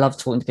stuff. I love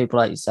talking to people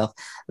like yourself.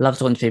 I love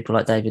talking to people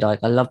like David Icke.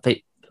 I love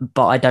people,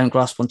 but I don't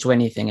grasp onto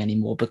anything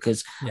anymore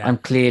because I'm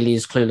clearly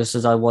as clueless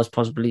as I was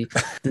possibly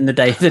in the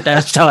day that I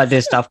started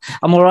this stuff.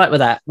 I'm all right with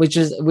that, which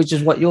is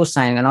what you're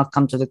saying. And I've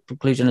come to the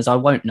conclusion as I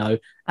won't know,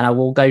 and I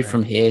will go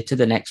from here to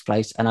the next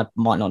place. And I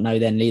might not know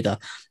then either,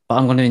 but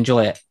I'm going to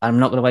enjoy it. I'm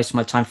not going to waste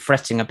my time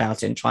fretting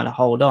about it and trying to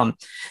hold on.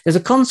 There's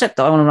a concept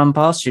that I want to run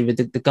past you with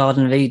the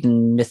Garden of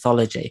Eden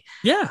mythology.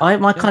 Yeah.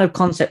 My kind of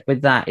concept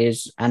with that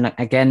is, and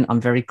again,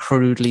 I'm very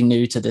crudely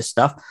new to this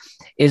stuff,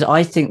 is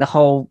I think the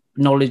whole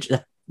knowledge,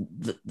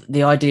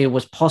 the idea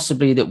was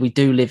possibly that we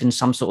do live in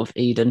some sort of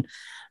Eden,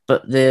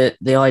 but the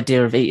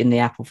idea of eating the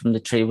apple from the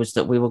tree was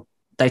that we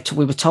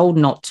were told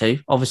not to.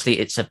 Obviously,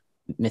 it's a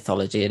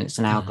mythology and it's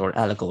an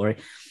allegory,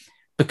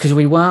 because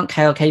we weren't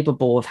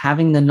capable of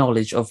having the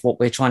knowledge of what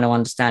we're trying to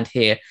understand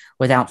here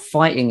without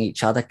fighting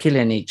each other,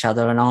 killing each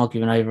other, and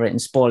arguing over it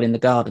and spoiling the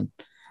garden.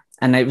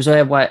 And it was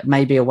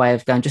maybe a way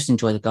of going, just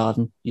enjoy the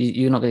garden.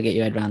 You're not going to get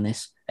your head around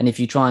this. And if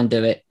you try and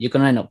do it, you're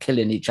going to end up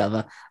killing each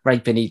other,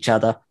 raping each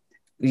other,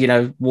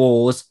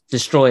 wars,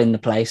 destroying the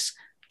place.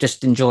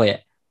 Just enjoy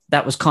it.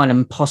 That was kind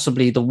of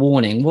possibly the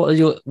warning.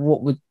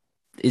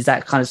 Is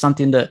that kind of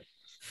something that,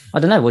 I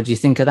don't know, what do you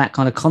think of that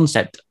kind of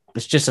concept?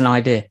 It's just an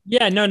idea.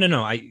 Yeah, no.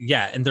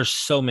 And there's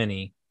so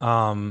many.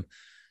 Let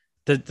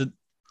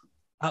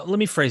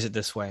me phrase it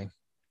this way.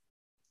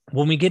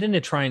 When we get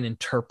into trying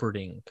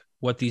interpreting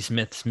what these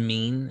myths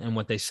mean and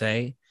what they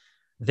say,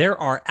 there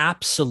are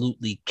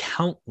absolutely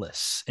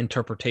countless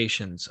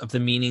interpretations of the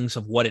meanings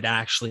of what it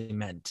actually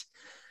meant.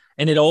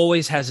 And it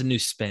always has a new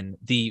spin.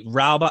 The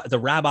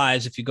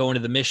rabbis, if you go into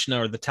the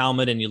Mishnah or the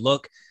Talmud and you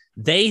look,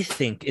 they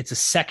think it's a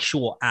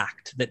sexual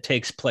act that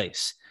takes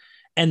place.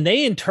 And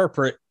they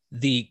interpret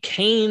the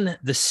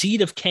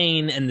seed of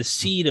Cain and the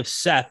seed of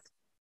Seth,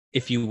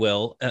 if you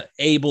will,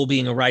 Abel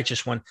being a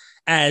righteous one,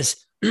 as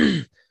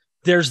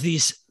there's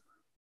these,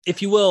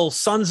 if you will,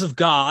 sons of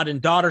God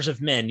and daughters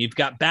of men. You've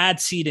got bad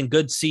seed and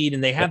good seed,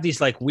 and they have these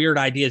like weird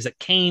ideas that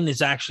Cain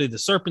is actually the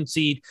serpent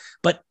seed,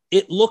 but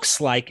it looks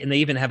like, and they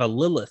even have a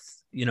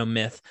Lilith,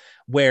 myth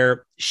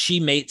where she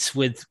mates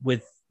with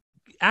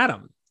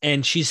Adam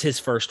and she's his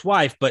first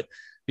wife, but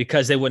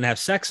because they wouldn't have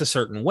sex a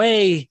certain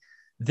way,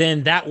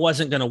 then that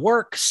wasn't going to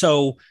work.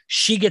 So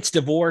she gets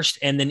divorced,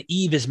 and then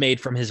Eve is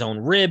made from his own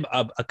rib,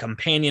 a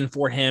companion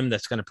for him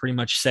that's going to pretty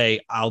much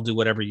say, I'll do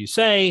whatever you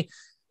say,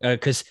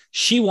 because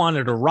she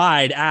wanted to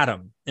ride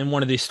Adam in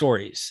one of these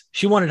stories.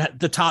 She wanted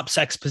the top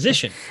sex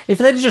position. If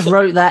they just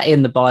wrote that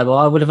in the Bible,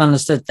 I would have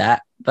understood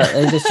that. But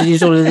they just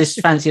use all of this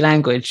fancy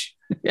language.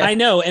 Yeah. I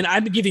know. And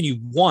I'm giving you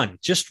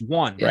just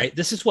one, right?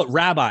 This is what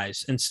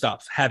rabbis and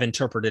stuff have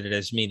interpreted it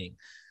as meaning.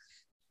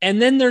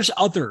 And then there's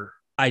other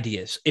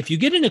ideas. If you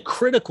get into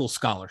critical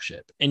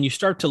scholarship and you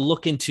start to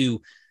look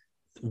into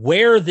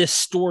where this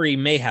story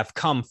may have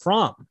come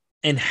from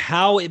and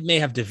how it may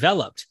have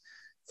developed,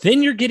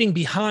 then you're getting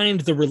behind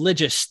the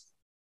religious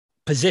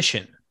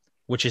position,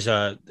 which is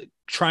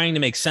trying to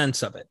make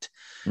sense of it.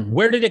 Mm-hmm.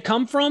 Where did it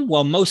come from?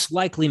 Well, most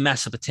likely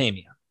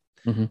Mesopotamia.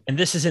 Mm-hmm. And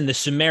this is in the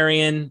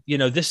Sumerian,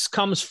 this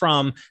comes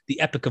from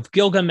the Epic of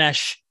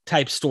Gilgamesh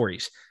type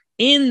stories.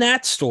 In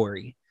that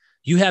story,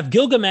 you have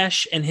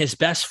Gilgamesh and his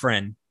best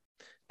friend.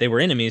 They were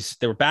enemies.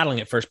 They were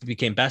battling at first, but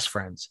became best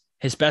friends.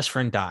 His best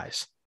friend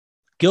dies.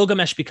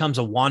 Gilgamesh becomes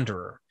a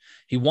wanderer.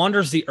 He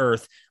wanders the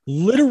earth,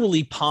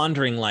 literally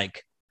pondering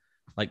like,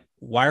 Like,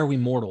 why are we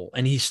mortal?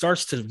 And he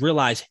starts to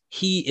realize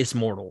he is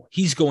mortal.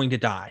 He's going to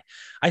die.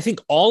 I think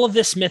all of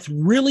this myth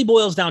really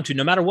boils down to,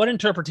 no matter what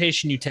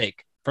interpretation you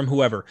take from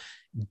whoever,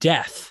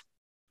 death.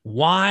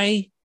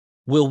 Why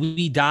will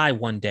we die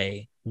one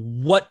day?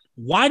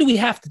 Why do we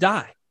have to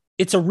die?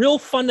 It's a real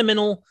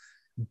fundamental,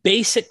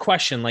 basic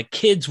question. Like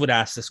kids would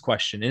ask this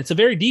question, and it's a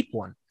very deep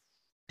one.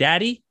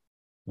 Daddy,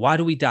 why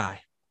do we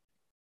die?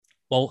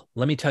 Well,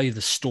 let me tell you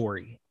the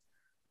story.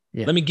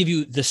 Yeah. Let me give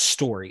you the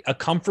story, a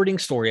comforting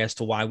story as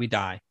to why we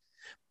die.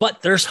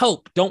 But there's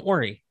hope. Don't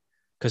worry,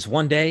 because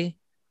one day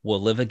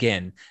we'll live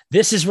again.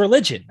 This is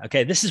religion.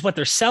 Okay. This is what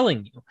they're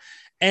selling you.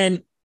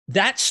 And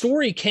that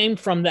story came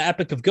from the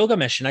Epic of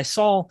Gilgamesh. And I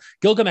saw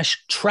Gilgamesh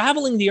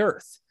traveling the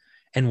earth.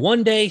 And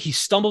one day he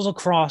stumbles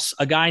across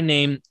a guy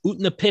named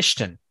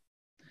Utnapishtim.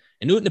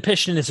 And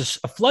Utnapishtim is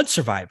a flood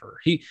survivor.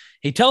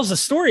 He tells a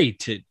story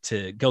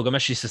to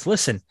Gilgamesh. He says,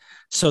 listen,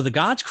 so the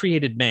gods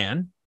created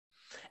man.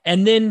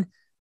 And then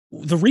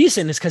the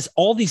reason is because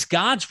all these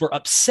gods were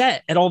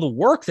upset at all the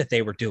work that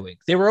they were doing.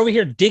 They were over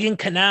here digging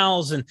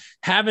canals and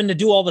having to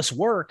do all this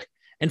work.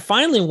 And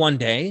finally, one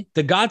day,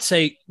 the gods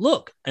say,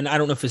 look, and I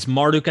don't know if it's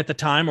Marduk at the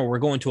time or we're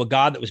going to a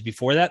god that was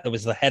before that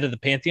was the head of the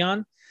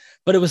pantheon.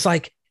 But it was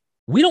like,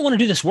 we don't want to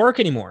do this work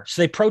anymore.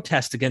 So they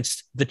protest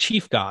against the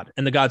chief god.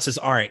 And the god says,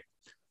 all right,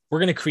 we're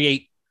going to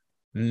create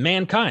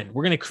mankind.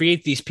 We're going to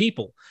create these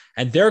people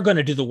and they're going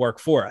to do the work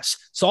for us.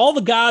 So all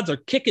the gods are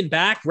kicking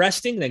back,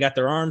 resting. They got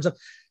their arms up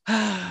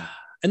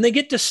and they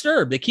get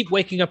disturbed. They keep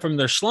waking up from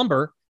their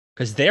slumber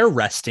because they're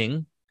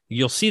resting.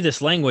 You'll see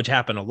this language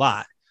happen a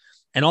lot.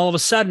 And all of a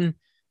sudden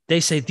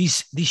they say,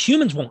 these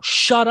humans won't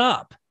shut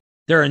up.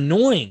 They're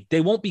annoying.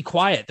 They won't be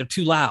quiet. They're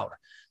too loud.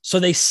 So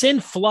they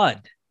send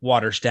flood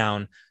waters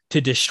down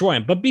to destroy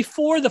them. But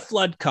before the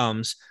flood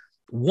comes,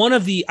 one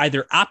of the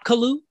either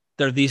Apkallu,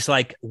 they're these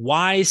like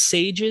wise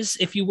sages,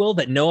 if you will,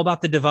 that know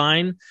about the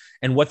divine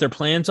and what their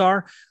plans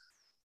are.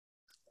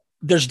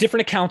 There's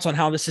different accounts on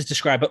how this is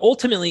described, but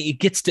ultimately it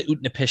gets to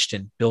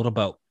Utnapishtim, build a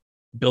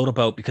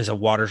boat because the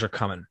waters are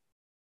coming.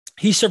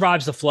 He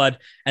survives the flood.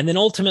 And then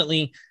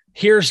ultimately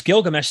here's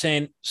Gilgamesh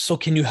saying, so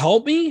can you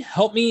help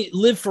me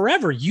live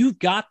forever? You've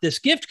got this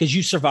gift because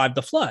you survived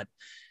the flood.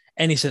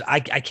 And he said, I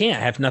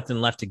can't, I have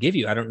nothing left to give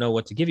you. I don't know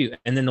what to give you.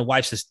 And then the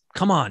wife says,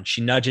 come on.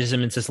 She nudges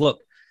him and says,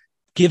 look,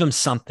 give him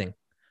something.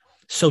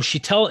 So he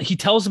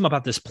tells him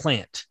about this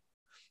plant.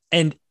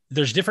 And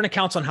there's different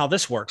accounts on how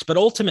this works, but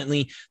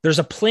ultimately there's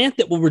a plant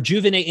that will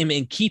rejuvenate him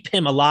and keep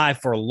him alive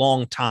for a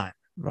long time.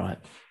 Right.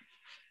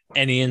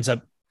 And he ends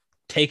up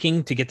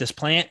taking to get this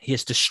plant. He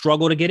has to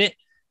struggle to get it,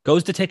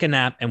 goes to take a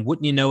nap. And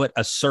wouldn't you know it,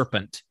 a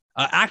serpent,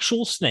 an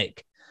actual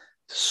snake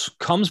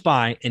comes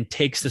by and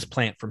takes this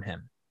plant from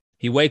him.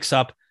 He wakes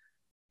up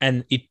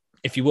and,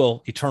 if you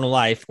will, eternal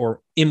life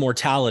or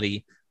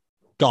immortality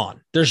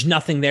gone. There's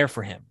nothing there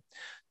for him.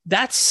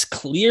 That's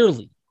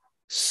clearly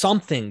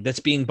something that's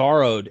being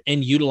borrowed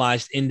and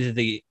utilized into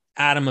the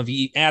Adam and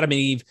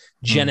Eve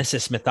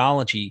Genesis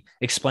mythology,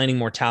 explaining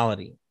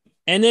mortality.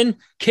 And then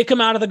kick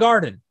them out of the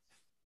garden,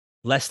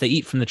 lest they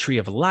eat from the tree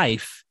of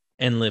life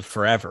and live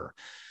forever.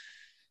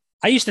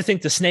 I used to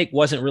think the snake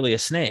wasn't really a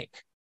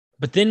snake.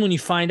 But then when you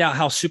find out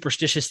how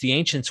superstitious the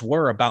ancients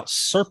were about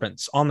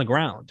serpents on the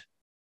ground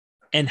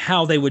and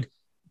how they would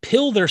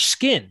peel their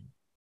skin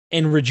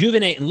and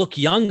rejuvenate and look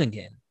young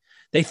again,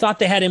 they thought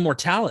they had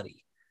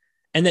immortality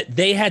and that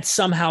they had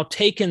somehow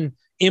taken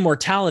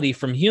immortality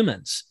from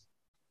humans.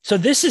 So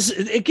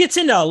it gets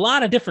into a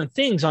lot of different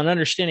things on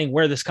understanding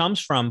where this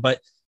comes from, but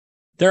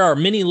there are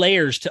many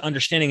layers to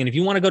understanding. And if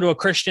you want to go to a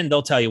Christian,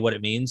 they'll tell you what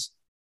it means.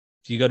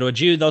 If you go to a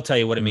Jew, they'll tell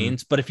you what it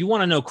means. But if you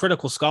want to know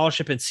critical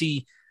scholarship and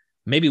see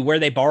maybe where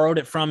they borrowed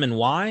it from and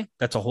why,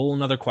 that's a whole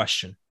nother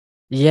question.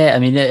 Yeah, I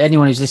mean,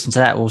 anyone who's listened to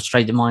that will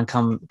straight to mind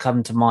come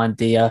to mind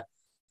the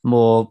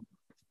more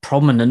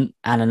prominent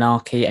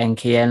Anunnaki,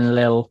 Enki,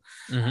 Enlil,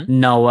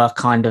 Noah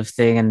kind of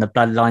thing, and the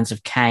bloodlines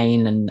of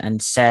Cain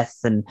and Seth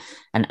and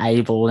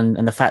Abel,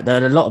 and the fact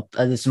that a lot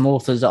of there's some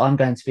authors that I'm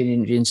going to be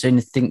interviewing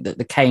soon think that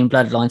the Cain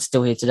bloodline's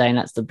still here today, and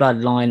that's the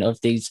bloodline of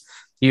these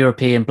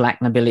European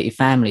black nobility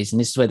families. And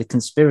this is where the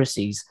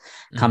conspiracies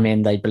come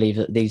in. They believe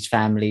that these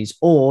families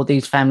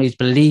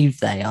believe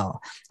they are.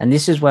 And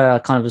this is where I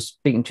kind of was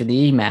speaking to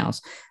the emails.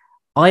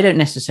 I don't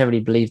necessarily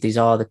believe these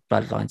are the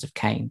bloodlines of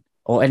Cain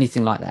or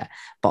anything like that.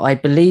 But I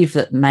believe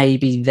that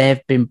maybe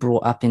they've been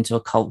brought up into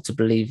a cult to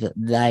believe that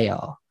they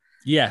are.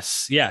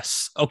 Yes.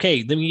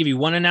 Okay, let me give you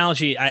one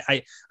analogy.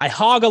 I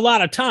hog a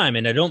lot of time,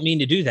 and I don't mean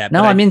to do that.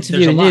 No, I'm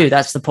interviewing you.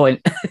 That's the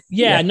point.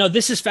 Yeah, no,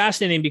 this is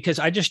fascinating because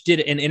I just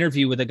did an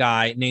interview with a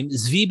guy named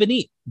Zvi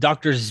Benit,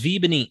 Dr.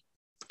 Zvi Benit,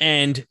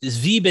 and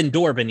Zvi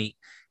Ben-Dor Benit.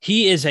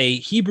 He is a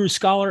Hebrew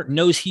scholar,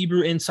 knows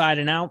Hebrew inside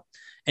and out,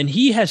 and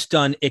he has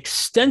done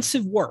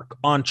extensive work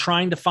on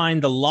trying to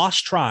find the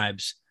lost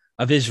tribes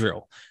of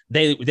Israel.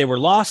 They were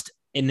lost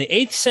in the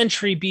 8th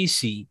century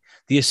BC.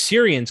 The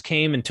Assyrians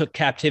came and took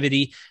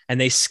captivity,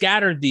 and they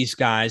scattered these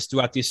guys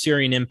throughout the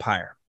Assyrian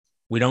Empire.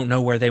 We don't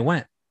know where they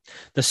went.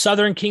 The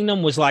southern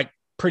kingdom was like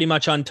pretty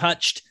much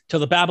untouched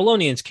till the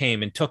Babylonians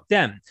came and took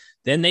them.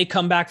 Then they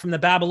come back from the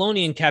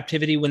Babylonian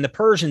captivity when the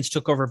Persians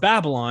took over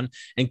Babylon,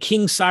 and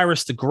King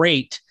Cyrus the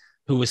Great,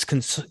 who was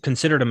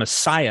considered a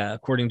messiah,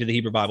 according to the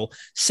Hebrew Bible,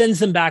 sends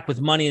them back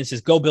with money and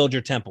says, go build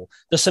your temple.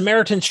 The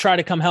Samaritans try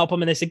to come help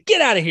them, and they say,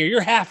 get out of here.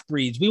 You're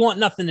half-breeds. We want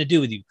nothing to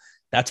do with you.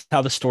 That's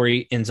how the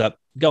story ends up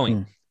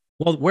going.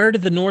 Well, where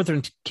did the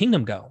northern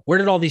kingdom go? Where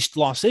did all these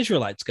lost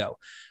Israelites go?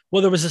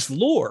 Well, there was this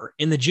lore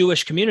in the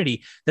Jewish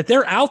community that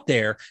they're out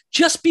there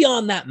just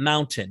beyond that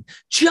mountain,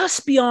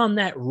 just beyond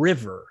that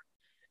river.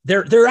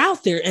 They're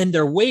out there and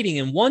they're waiting.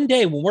 And one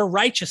day when we're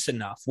righteous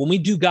enough, when we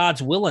do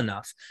God's will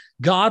enough,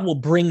 God will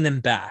bring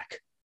them back.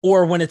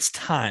 Or when it's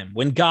time,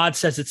 when God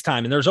says it's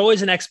time. And there's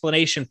always an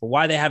explanation for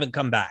why they haven't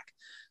come back.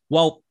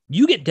 Well,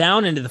 you get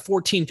down into the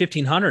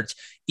 1500s,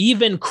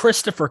 even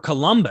Christopher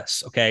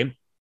Columbus, okay?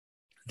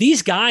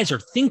 These guys are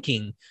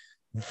thinking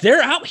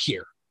they're out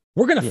here.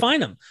 We're going to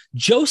find them.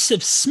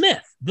 Joseph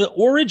Smith, the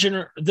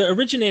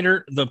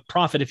originator, the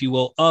prophet, if you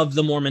will, of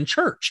the Mormon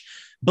church,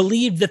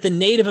 believed that the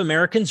Native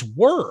Americans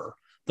were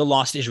the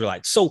lost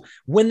Israelites. So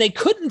when they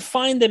couldn't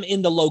find them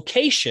in the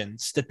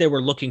locations that they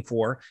were looking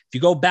for, if you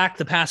go back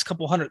the past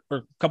couple hundred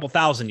or couple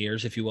thousand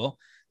years, if you will,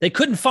 they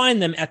couldn't find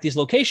them at these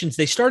locations.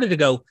 They started to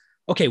go,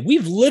 okay,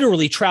 we've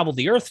literally traveled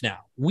the earth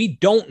now. We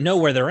don't know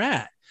where they're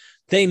at.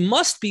 They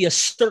must be a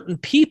certain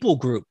people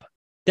group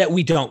that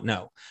we don't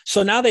know.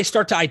 So now they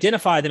start to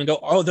identify them and go,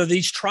 oh, they're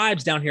these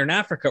tribes down here in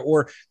Africa,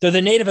 or they're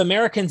the Native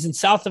Americans in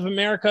South of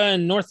America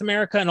and North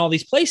America and all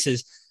these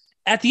places.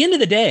 At the end of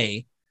the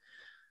day,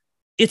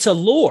 it's a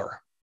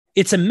lore,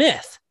 it's a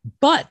myth.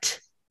 But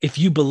if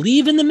you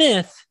believe in the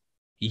myth,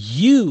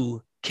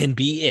 you can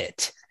be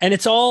it. And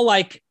it's all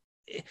like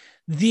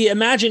the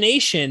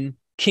imagination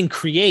can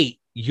create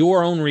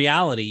your own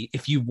reality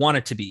if you want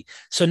it to be.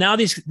 So now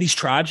these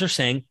tribes are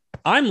saying,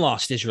 I'm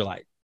lost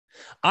Israelite.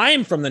 I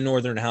am from the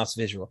northern house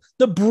of Israel.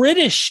 The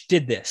British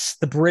did this.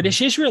 The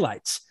British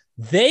Israelites,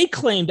 they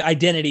claimed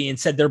identity and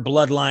said their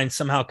bloodline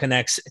somehow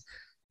connects.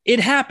 It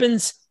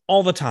happens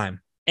all the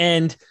time.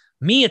 And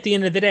me, at the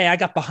end of the day, I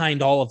got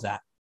behind all of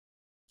that.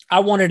 I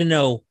wanted to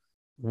know,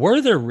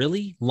 were there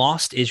really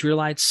lost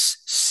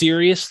Israelites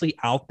seriously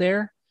out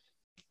there?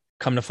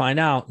 Come to find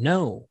out,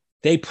 no.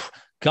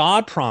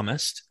 God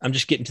promised, I'm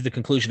just getting to the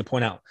conclusion to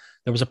point out,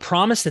 there was a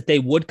promise that they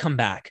would come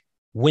back.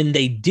 When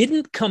they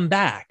didn't come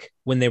back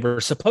when they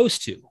were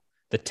supposed to,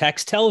 the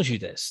text tells you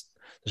this.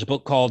 There's a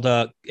book called,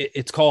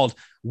 it's called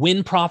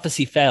When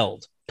Prophecy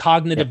Failed,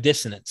 Cognitive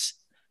Dissonance.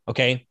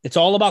 Okay. It's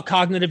all about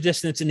cognitive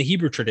dissonance in the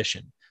Hebrew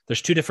tradition.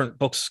 There's two different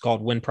books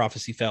called When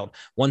Prophecy Failed.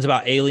 One's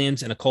about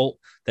aliens and a cult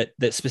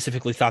that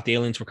specifically thought the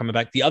aliens were coming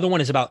back. The other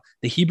one is about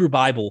the Hebrew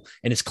Bible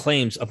and its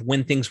claims of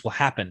when things will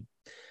happen.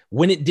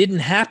 When it didn't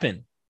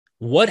happen,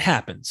 what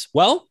happens?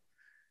 Well,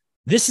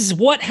 this is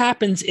what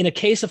happens in a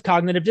case of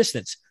cognitive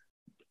dissonance.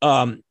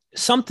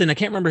 Something, I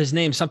can't remember his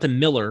name, something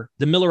Miller,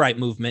 the Millerite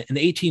movement in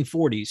the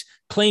 1840s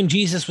claimed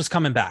Jesus was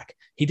coming back.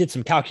 He did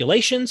some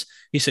calculations.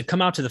 He said,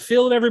 come out to the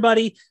field,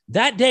 everybody.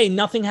 That day,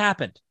 nothing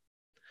happened.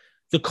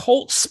 The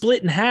cult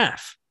split in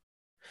half.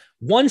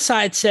 One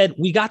side said,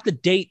 we got the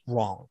date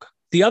wrong.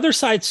 The other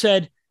side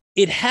said,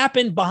 it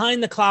happened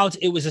behind the clouds.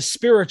 It was a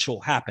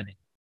spiritual happening.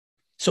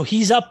 So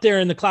he's up there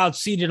in the clouds,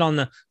 seated on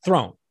the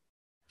throne.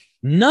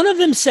 None of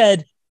them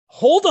said,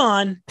 hold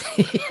on.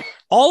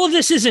 All of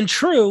this isn't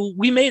true.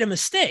 We made a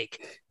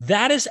mistake.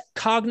 That is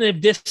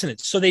cognitive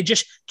dissonance. So they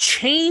just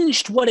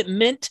changed what it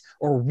meant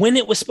or when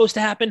it was supposed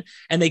to happen,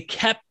 and they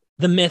kept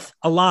the myth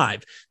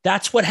alive.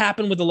 That's what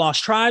happened with the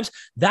lost tribes.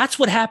 That's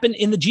what happened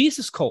in the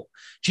Jesus cult.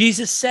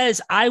 Jesus says,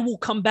 I will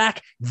come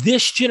back.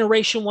 This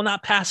generation will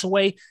not pass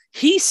away.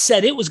 He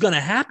said it was going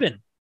to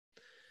happen.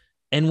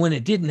 And when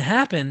it didn't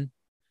happen,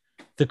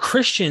 the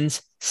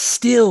Christians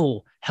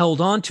still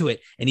held on to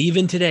it. And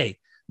even today,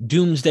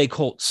 doomsday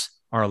cults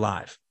are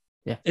alive.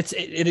 Yeah,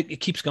 it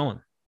keeps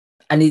going.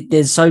 And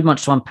there's so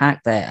much to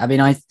unpack there. I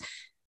mean,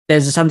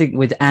 there's something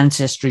with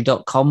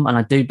ancestry.com, and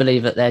I do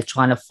believe that they're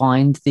trying to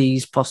find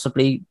these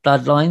possibly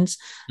bloodlines,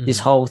 this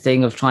whole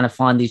thing of trying to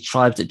find these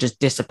tribes that just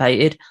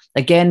dissipated.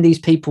 Again, these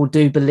people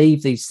do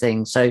believe these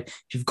things. So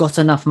if you've got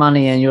enough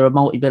money and you're a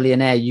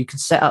multi-billionaire, you can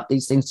set up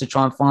these things to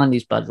try and find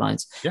these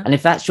bloodlines. Yeah. And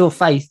if that's your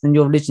faith and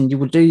your religion, you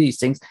will do these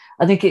things.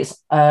 I think it's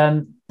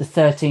the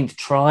 13th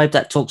tribe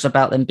that talks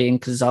about them being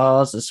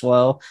Khazars as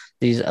well.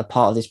 These are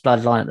part of this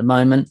bloodline at the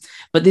moment.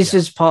 But this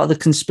is part of the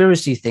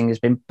conspiracy thing has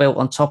been built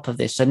on top of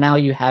this. So now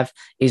you have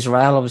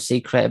Israel, obviously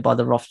created by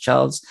the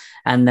Rothschilds,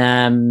 and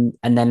then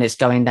it's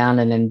going down,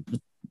 and then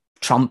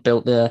Trump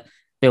put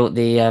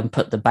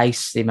the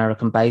base, the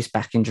American base,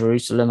 back in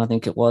Jerusalem, I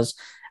think it was.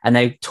 And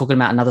they're talking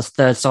about another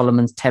third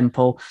Solomon's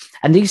temple.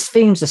 And these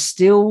themes are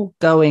still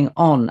going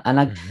on.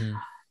 And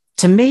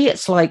to me,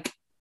 it's like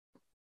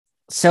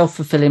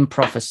self-fulfilling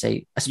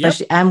prophecy,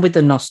 especially and with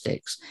the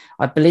Gnostics.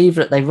 I believe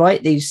that they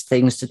write these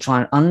things to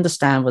try and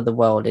understand where the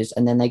world is,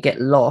 and then they get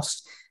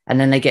lost, and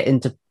then they get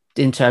into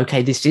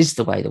okay, this is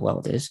the way the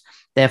world is.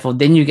 Therefore,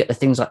 then you get the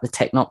things like the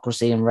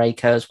technocracy and Ray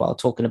Kurzweil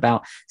talking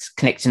about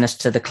connecting us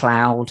to the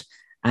cloud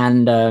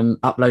and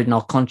uploading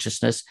our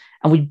consciousness,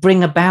 and we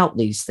bring about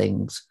these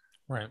things.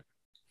 Right.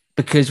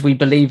 because we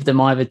believe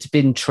them either to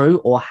be true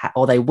or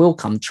they will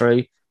come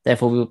true.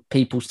 Therefore,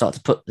 people start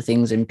to put the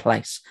things in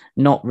place,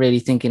 not really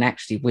thinking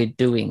actually we're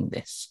doing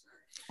this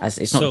as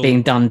it's not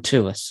being done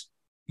to us.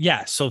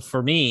 Yeah. So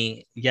for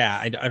me,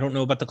 I don't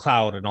know about the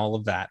cloud and all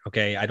of that.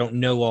 Okay. I don't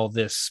know all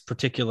this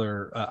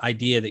particular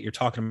idea that you're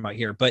talking about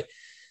here, but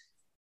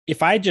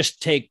if I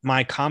just take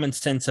my common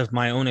sense of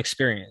my own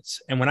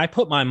experience, and when I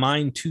put my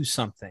mind to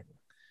something,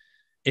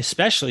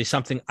 especially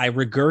something I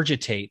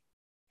regurgitate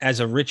as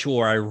a ritual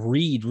or I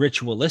read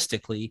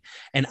ritualistically,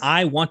 and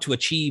I want to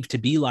achieve to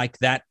be like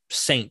that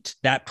saint,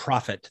 that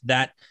prophet,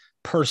 that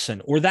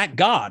person, or that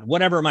God,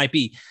 whatever it might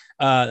be,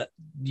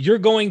 you're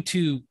going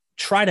to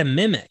try to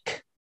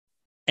mimic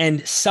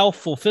and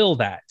self-fulfill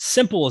that.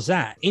 Simple as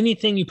that.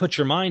 Anything you put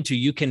your mind to,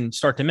 you can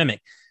start to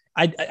mimic.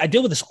 I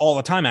deal with this all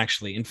the time,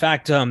 actually. In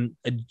fact, a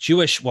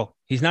Jewish, well,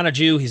 he's not a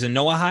Jew, he's a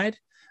Noahide,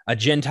 a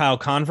Gentile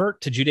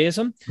convert to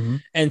Judaism. Mm-hmm.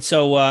 And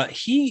so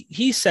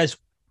he says,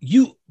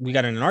 we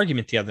got in an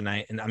argument the other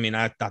night, and I mean,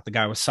 I thought the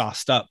guy was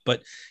sauced up,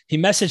 but he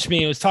messaged me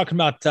and was talking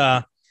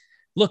about,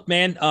 look,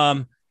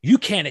 man, you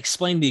can't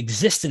explain the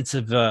existence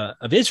of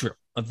Israel,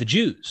 of the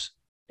Jews.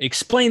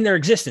 Explain their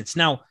existence.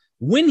 Now,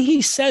 when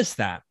he says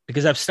that,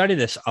 because I've studied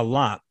this a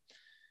lot,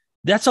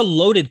 that's a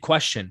loaded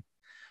question.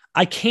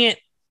 I can't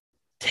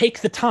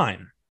take the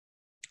time,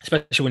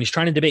 especially when he's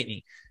trying to debate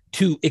me,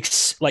 to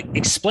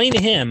explain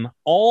to him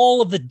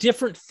all of the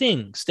different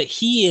things that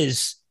he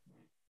is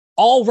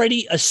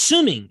already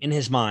assuming in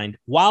his mind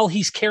while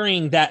he's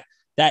carrying that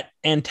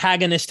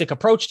antagonistic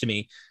approach to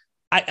me.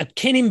 I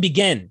can't even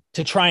begin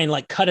to try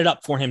and cut it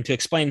up for him to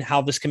explain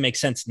how this can make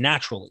sense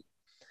naturally.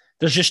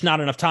 There's just not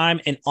enough time.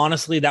 And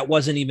honestly, that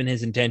wasn't even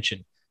his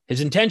intention.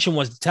 His intention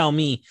was to tell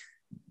me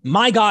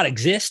my God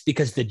exists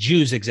because the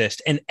Jews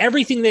exist, and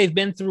everything they've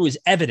been through is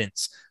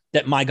evidence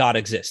that my God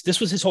exists. This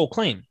was his whole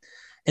claim.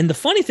 And the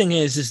funny thing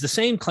is the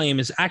same claim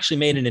is actually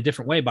made in a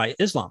different way by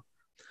Islam.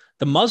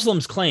 The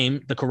Muslims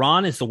claim the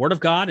Quran is the word of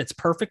God. It's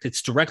perfect.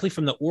 It's directly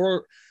from the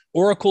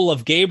oracle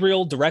of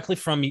Gabriel, directly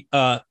from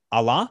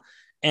Allah,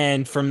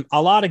 and from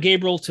Allah to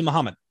Gabriel to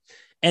Muhammad.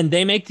 And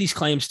they make these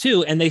claims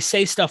too. And they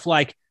say stuff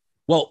like,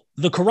 well,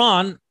 the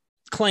Quran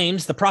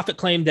claims, the prophet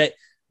claimed that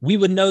we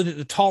would know that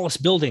the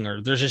tallest building,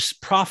 or there's this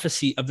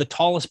prophecy of the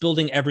tallest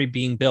building ever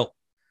being built,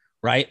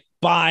 right?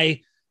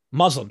 By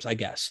Muslims, I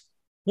guess.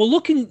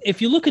 Well,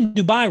 if you look in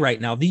Dubai right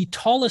now, the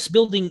tallest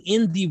building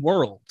in the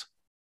world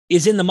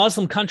is in the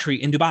Muslim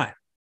country in Dubai.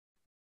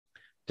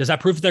 Does that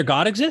prove their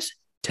God exists?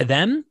 To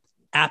them,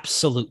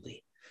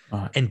 absolutely.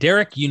 Right. And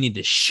Derek, you need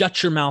to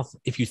shut your mouth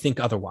if you think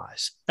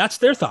otherwise. That's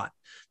their thought.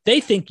 They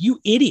think, you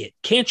idiot,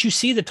 can't you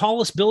see the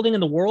tallest building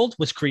in the world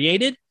was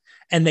created?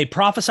 And they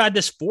prophesied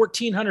this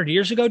 1,400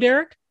 years ago,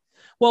 Derek?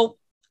 Well,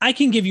 I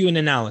can give you an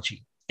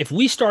analogy. If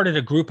we started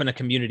a group and a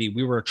community,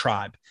 we were a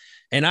tribe,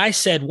 and I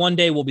said one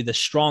day we'll be the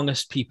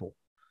strongest people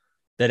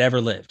that ever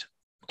lived,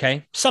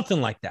 okay? Something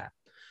like that.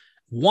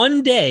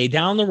 One day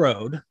down the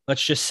road,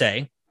 let's just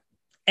say,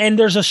 and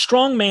there's a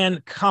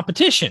strongman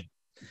competition,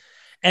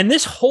 and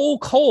this whole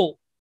cult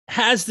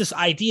has this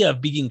idea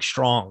of being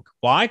strong.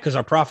 Why? Because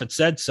our prophet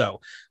said so.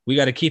 We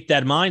got to keep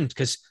that in mind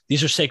because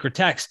these are sacred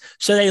texts.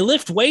 So they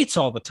lift weights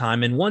all the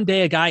time. And one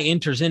day a guy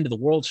enters into the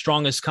world's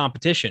strongest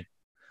competition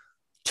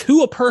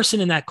to a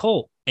person in that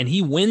cult, and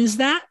he wins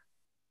that.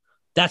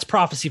 That's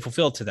prophecy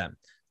fulfilled to them.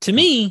 To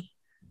me,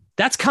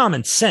 that's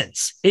common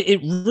sense. It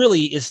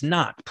really is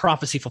not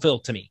prophecy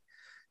fulfilled to me.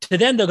 To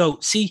them, they'll go,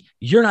 see,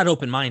 you're not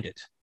open-minded.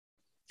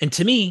 And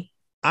to me,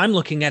 I'm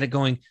looking at it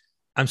going,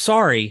 I'm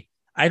sorry,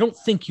 I don't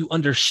think you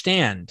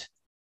understand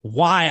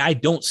why I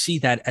don't see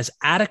that as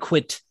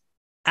adequate,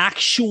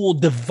 actual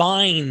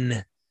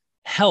divine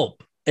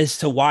help as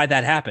to why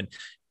that happened.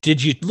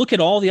 Did you look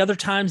at all the other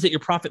times that your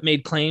prophet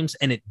made claims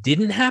and it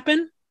didn't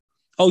happen?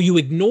 Oh, you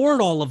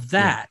ignored all of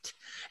that. Yeah.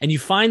 And you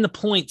find the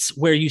points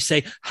where you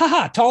say,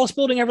 haha, tallest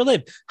building ever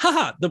lived.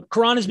 Haha, the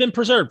Quran has been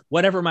preserved,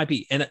 whatever it might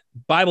be. And the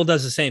Bible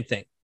does the same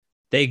thing.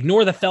 They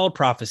ignore the failed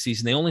prophecies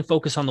and they only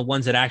focus on the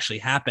ones that actually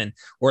happen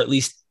or at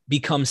least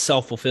become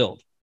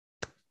self-fulfilled.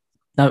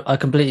 No, I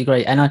completely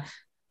agree. And I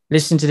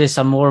listen to this,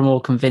 I'm more and more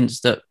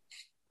convinced that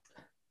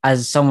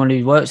as someone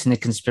who works in the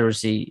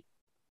conspiracy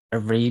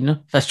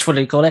arena, that's what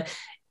they call it,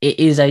 it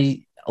is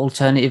a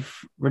alternative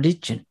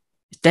religion.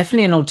 It's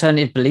definitely an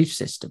alternative belief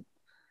system.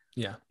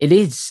 Yeah, it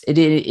is. It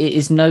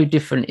is no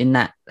different in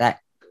that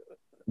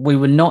we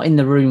were not in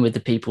the room with the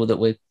people that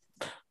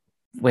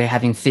we're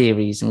having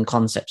theories and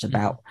concepts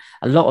about.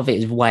 A lot of it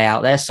is way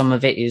out there. Some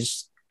of it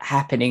is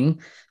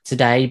happening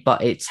today,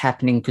 but it's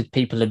happening because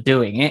people are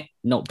doing it,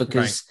 not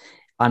because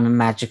I'm a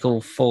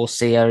magical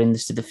foreseer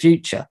into the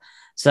future.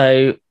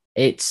 So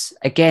it's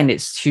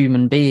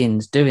human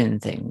beings doing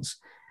things.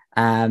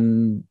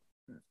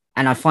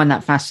 And I find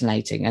that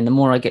fascinating. And the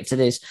more I get to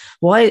this,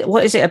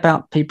 what is it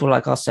about people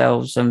like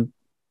ourselves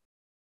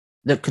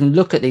that can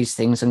look at these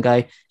things and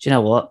go, do you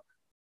know what?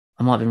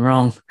 I might have been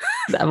wrong.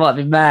 That might have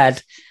been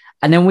mad.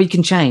 And then we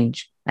can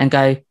change and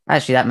go,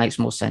 actually, that makes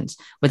more sense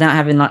without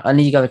having an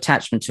ego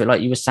attachment to it.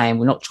 Like you were saying,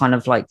 we're not trying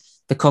to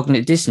the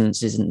cognitive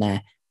dissonance isn't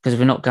there. Because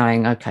we're not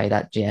going, okay,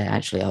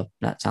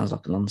 that sounds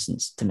like a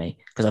nonsense to me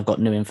because I've got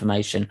new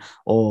information,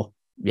 or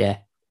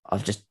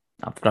I've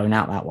thrown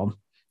out that one.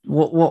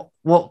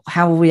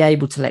 How are we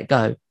able to let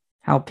go?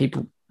 How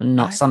people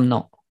not, some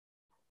not?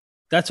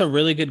 That's a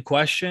really good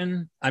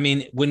question. I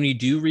mean, when you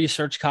do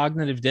research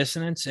cognitive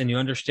dissonance and you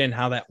understand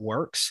how that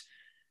works,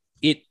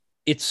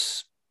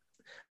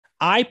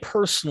 I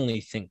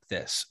personally think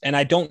this, and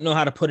I don't know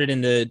how to put it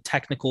into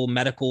technical,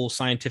 medical,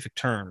 scientific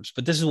terms,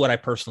 but this is what I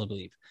personally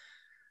believe.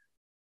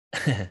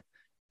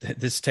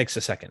 This takes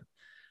a second.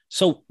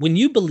 So when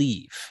you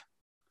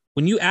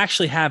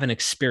actually have an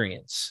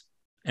experience,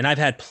 and I've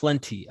had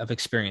plenty of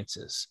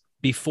experiences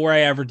before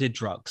I ever did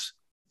drugs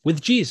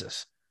with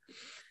Jesus,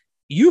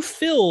 you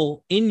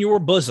feel in your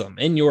bosom,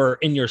 in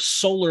your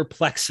solar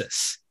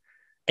plexus,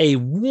 a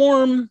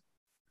warm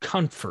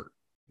comfort.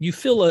 You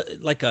feel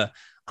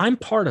I'm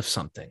part of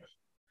something.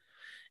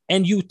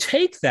 And you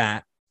take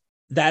that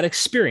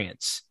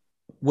experience,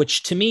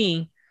 which to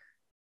me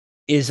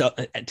is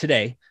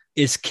today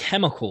is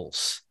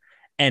chemicals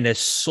and a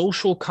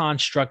social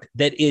construct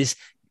that is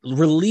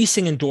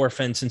releasing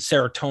endorphins and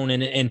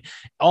serotonin and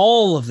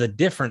all of the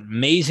different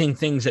amazing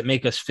things that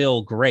make us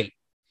feel great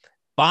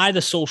by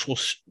the social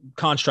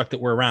construct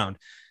that we're around.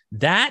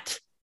 That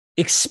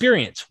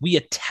experience we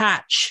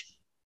attach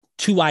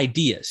to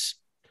ideas.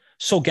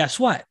 So guess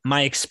what?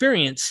 My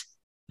experience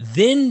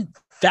then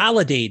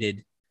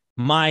validated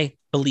my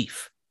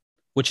belief,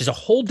 which is a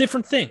whole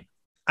different thing.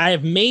 I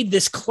have made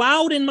this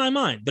cloud in my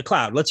mind, the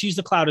cloud. Let's use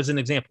the cloud as an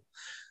example.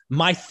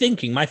 My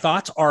thinking, my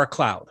thoughts are a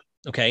cloud.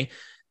 Okay.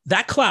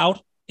 That cloud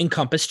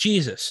encompassed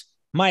Jesus.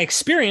 My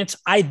experience,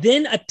 I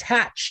then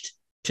attached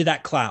to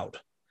that cloud.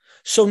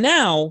 So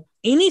now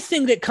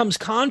anything that comes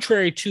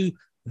contrary to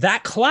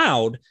that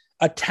cloud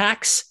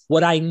attacks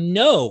what I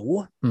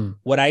know,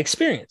 what I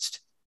experienced.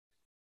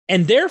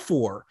 And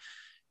therefore,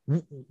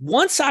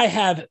 once I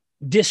have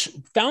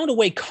found a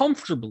way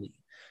comfortably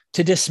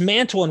to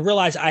dismantle and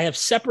realize I have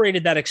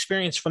separated that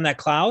experience from that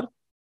cloud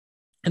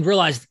and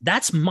realized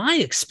that's my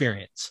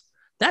experience.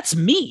 That's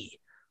me.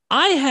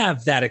 I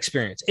have that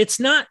experience. It's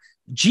not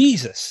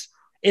Jesus.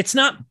 It's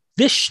not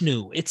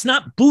Vishnu. It's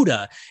not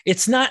Buddha.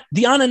 It's not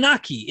the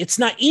Anunnaki. It's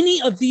not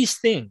any of these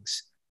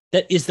things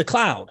that is the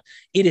cloud.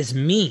 It is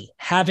me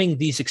having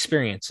these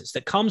experiences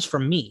that comes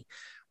from me.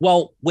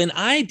 Well, when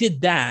I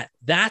did that,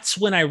 that's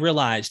when I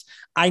realized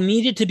I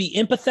needed to be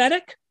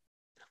empathetic.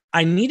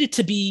 I needed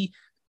to be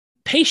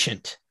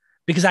patient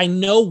because I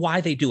know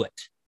why they do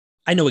it.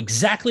 I know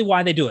exactly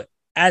why they do it,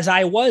 as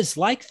I was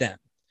like them.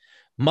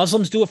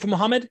 Muslims do it for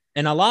Muhammad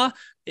and Allah.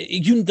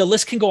 The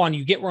list can go on.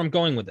 You get where I'm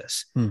going with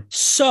this.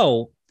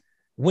 So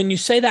when you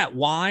say that,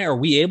 why are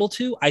we able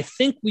to? I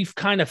think we've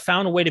kind of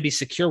found a way to be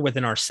secure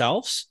within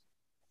ourselves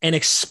and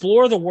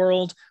explore the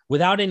world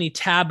without any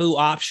taboo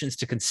options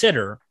to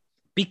consider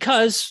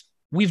because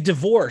we've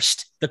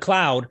divorced the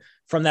cloud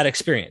from that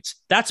experience.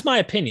 That's my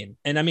opinion.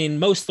 And I mean,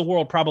 most of the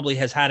world probably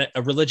has had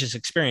a religious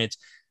experience.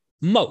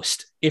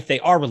 Most, if they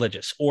are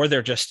religious, or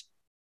they're just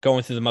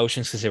going through the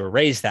motions because they were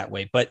raised that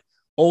way. But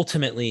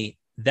ultimately,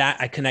 that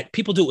I connect.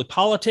 People do it with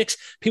politics.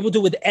 People do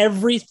it with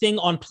everything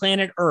on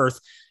planet Earth.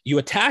 You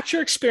attach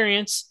your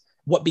experience,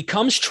 what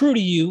becomes true to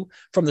you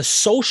from the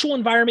social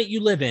environment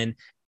you live in,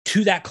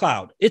 to that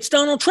cloud. It's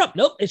Donald Trump.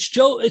 Nope. It's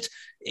Joe. It's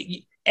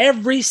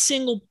every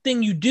single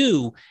thing you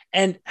do.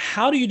 And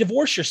how do you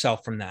divorce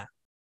yourself from that?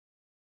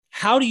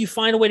 How do you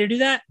find a way to do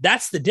that?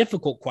 That's the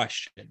difficult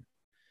question.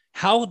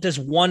 How does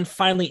one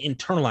finally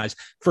internalize?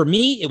 For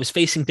me, it was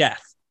facing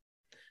death.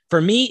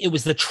 For me, it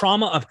was the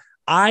trauma of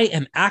I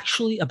am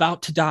actually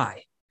about to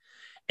die.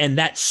 And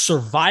that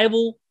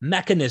survival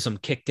mechanism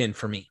kicked in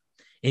for me.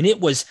 And it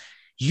was,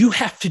 you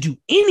have to do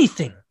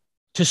anything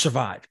to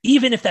survive,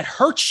 even if that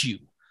hurts you.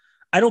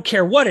 I don't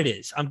care what it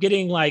is. I'm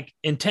getting like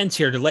intense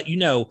here to let you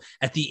know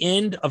at the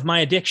end of my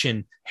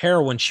addiction,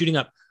 heroin shooting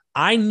up,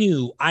 I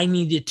knew I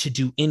needed to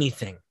do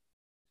anything.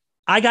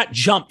 I got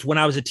jumped when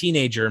I was a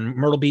teenager in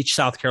Myrtle Beach,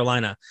 South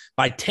Carolina,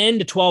 by 10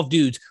 to 12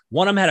 dudes.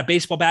 One of them had a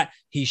baseball bat.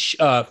 He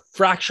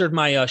fractured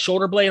my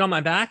shoulder blade on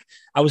my back.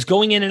 I was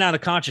going in and out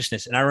of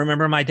consciousness. And I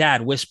remember my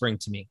dad whispering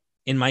to me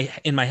in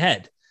my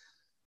head,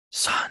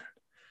 son,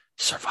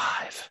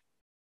 survive.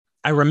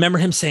 I remember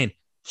him saying,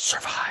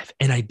 survive.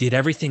 And I did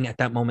everything at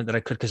that moment that I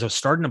could because I was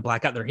starting to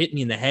black out. They're hitting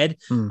me in the head.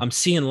 I'm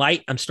seeing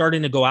light. I'm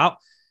starting to go out.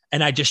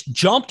 And I just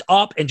jumped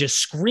up and just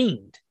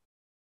screamed.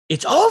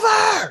 It's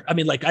over. I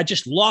mean, like I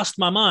just lost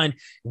my mind,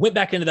 went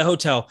back into the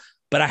hotel,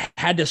 but I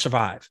had to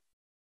survive.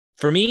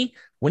 For me,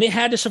 when it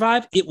had to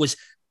survive, it was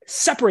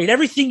separate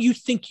everything you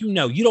think you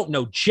know. You don't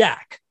know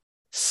Jack,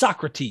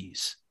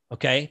 Socrates,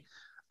 okay?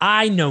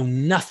 I know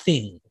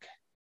nothing.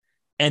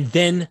 And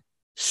then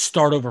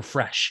start over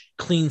fresh,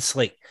 clean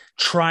slate.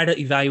 Try to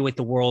evaluate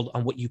the world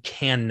on what you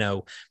can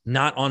know,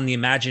 not on the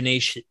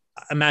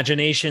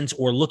imaginations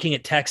or looking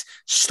at text.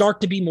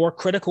 Start to be more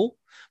critical,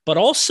 but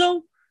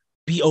also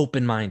be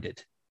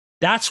open-minded.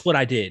 That's what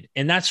I did.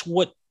 And that's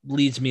what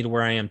leads me to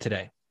where I am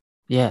today.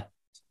 Yeah.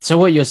 So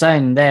what you're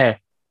saying there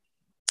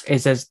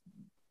is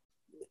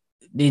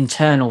the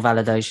internal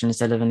validation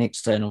instead of an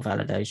external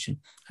validation.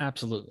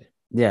 Absolutely.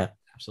 Yeah.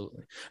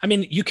 Absolutely. I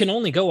mean, you can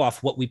only go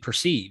off what we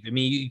perceive. I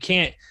mean, you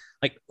can't,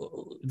 like,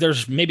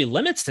 there's maybe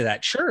limits to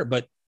that, sure,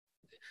 but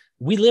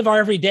we live our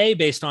every day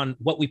based on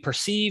what we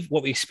perceive,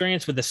 what we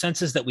experience with the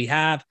senses that we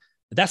have.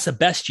 That's the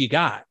best you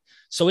got.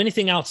 So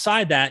anything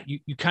outside that,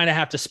 you kind of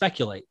have to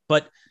speculate.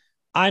 But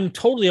I'm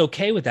totally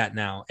okay with that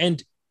now.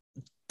 And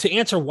to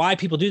answer why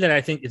people do that,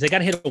 I think is they got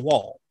to hit a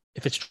wall.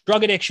 If it's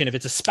drug addiction, if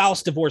it's a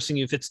spouse divorcing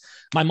you, if it's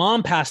my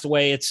mom passed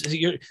away,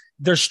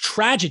 there's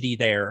tragedy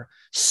there.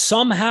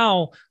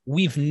 Somehow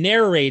we've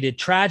narrated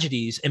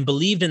tragedies and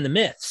believed in the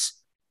myths.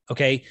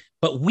 Okay.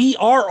 But we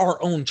are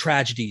our own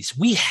tragedies.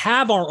 We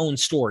have our own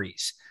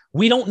stories.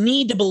 We don't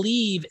need to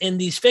believe in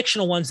these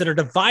fictional ones that are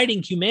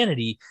dividing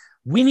humanity.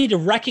 We need to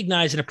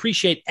recognize and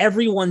appreciate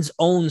everyone's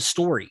own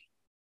story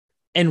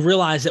and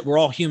realize that we're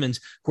all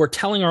humans who are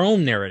telling our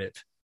own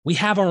narrative. We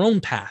have our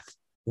own path.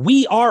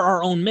 We are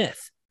our own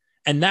myth.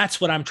 And that's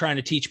what I'm trying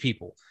to teach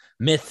people.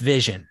 Myth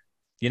vision.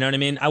 You know what I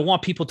mean? I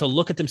want people to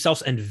look at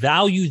themselves and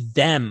value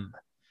them.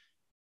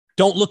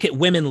 Don't look at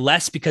women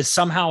less because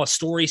somehow a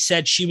story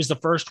said she was the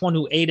first one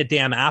who ate a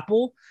damn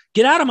apple.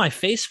 Get out of my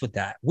face with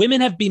that.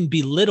 Women have been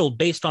belittled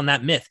based on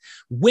that myth.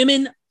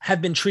 Women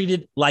have been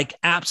treated like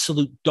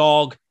absolute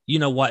dog, you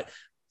know what,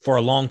 for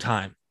a long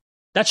time.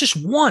 That's just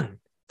one.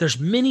 There's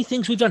many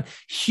things we've done.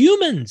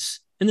 Humans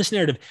in this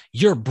narrative,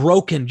 you're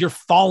broken, you're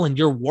fallen,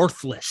 you're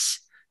worthless.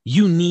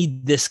 You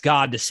need this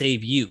God to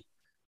save you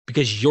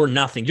because you're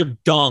nothing. You're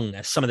dung,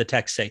 as some of the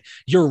texts say.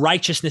 Your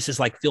righteousness is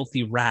like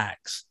filthy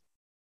rags.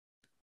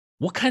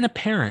 What kind of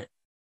parent,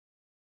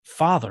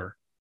 father,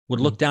 would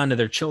look down to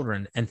their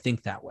children and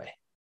think that way?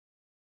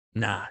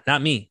 Nah,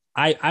 not me.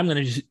 I'm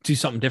going to do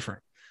something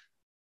different.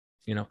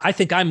 You know, I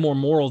think I'm more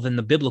moral than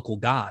the biblical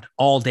God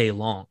all day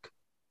long,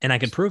 and I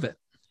can prove it.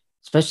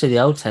 Especially the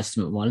Old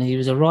Testament one. He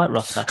was a right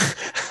rotter.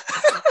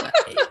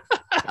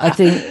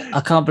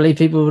 I can't believe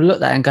people would look at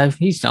that and go,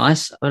 he's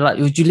nice. Or like,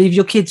 would you leave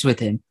your kids with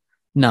him?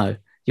 No,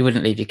 you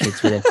wouldn't leave your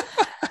kids with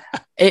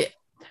him.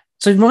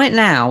 So right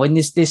now, in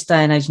this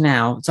day and age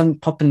now, something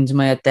popping into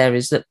my head there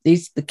is that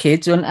the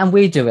kids, and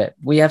we do it.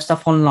 We have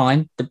stuff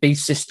online, the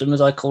beast system,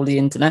 as I call the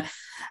internet.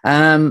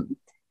 Our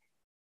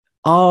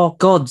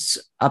gods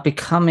are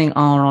becoming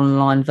our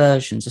online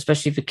versions,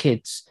 especially for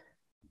kids.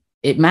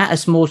 It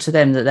matters more to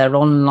them that their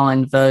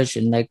online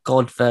version, their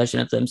God version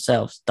of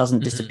themselves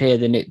doesn't disappear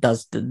than it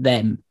does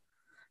them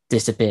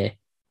disappear.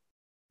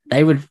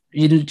 They would,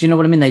 do you know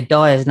what I mean? They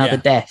die as another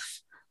death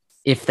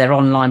if their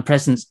online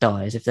presence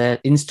dies, if their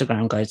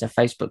Instagram goes, their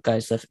Facebook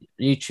goes, their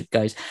YouTube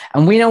goes.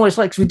 And we know what it's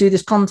like because we do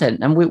this content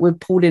and we're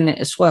pulled in it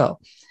as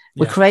well.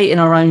 We're creating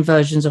our own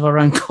versions of our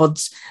own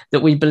gods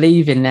that we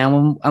believe in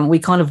now, and we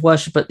kind of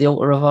worship at the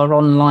altar of our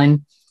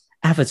online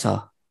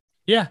avatar.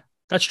 Yeah,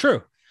 that's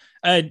true.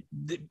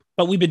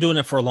 But we've been doing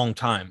it for a long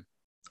time,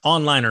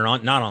 online or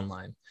not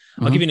online.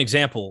 I'll give you an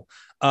example.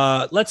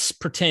 Let's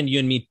pretend you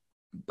and me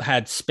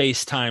had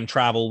space-time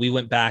travel. We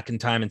went back in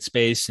time and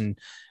space, and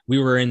we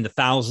were in the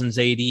thousands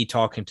AD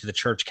talking to the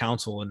church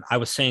council. And I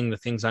was saying the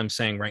things I'm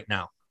saying right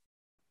now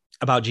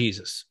about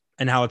Jesus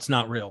and how it's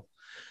not real.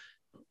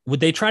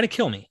 Would they try to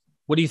kill me?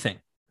 What do you think?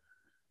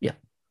 Yeah.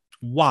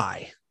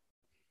 Why?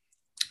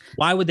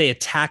 Why would they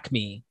attack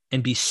me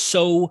and be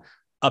so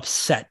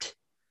upset?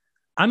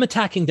 I'm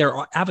attacking their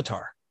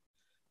avatar.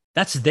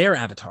 That's their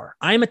avatar.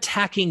 I'm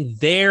attacking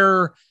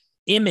their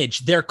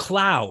image, their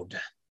cloud.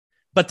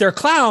 But their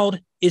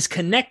cloud is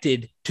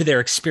connected to their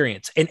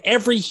experience. And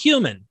every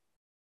human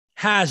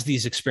has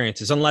these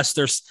experiences, unless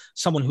there's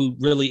someone who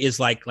really is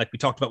like we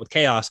talked about with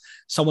chaos,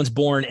 someone's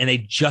born and they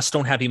just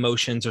don't have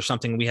emotions or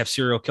something. We have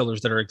serial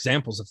killers that are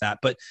examples of that.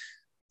 But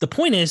the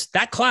point is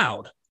that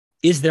cloud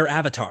is their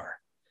avatar.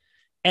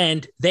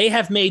 And they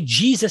have made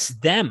Jesus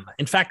them.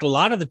 In fact, a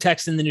lot of the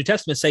texts in the New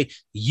Testament say,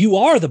 you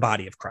are the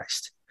body of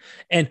Christ.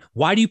 And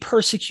why do you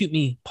persecute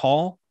me,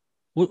 Paul?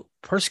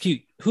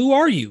 Persecute? Who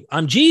are you?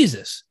 I'm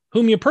Jesus,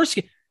 whom you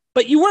persecute.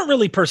 But you weren't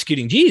really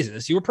persecuting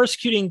Jesus. You were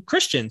persecuting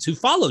Christians who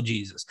follow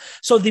Jesus.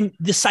 So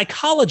the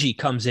psychology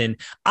comes in.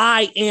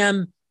 I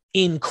am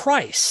in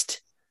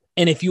Christ.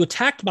 And if you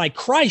attacked my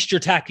Christ, you're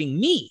attacking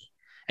me.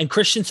 And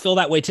Christians feel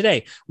that way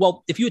today.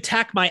 Well, if you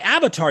attack my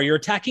avatar, you're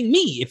attacking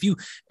me.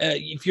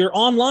 If you're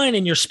online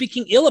and you're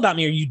speaking ill about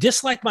me, or you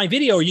dislike my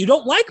video, or you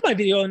don't like my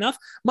video enough,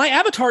 my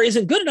avatar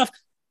isn't good enough.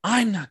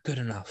 I'm not good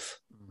enough.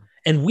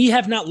 And we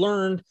have not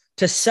learned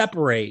to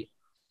separate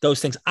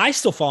those things. I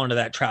still fall into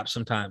that trap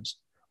sometimes.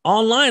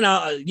 Online,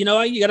 you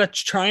got to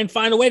try and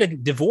find a way to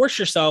divorce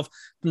yourself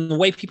from the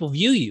way people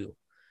view you.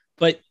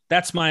 But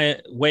that's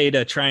my way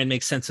to try and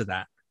make sense of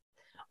that.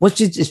 Which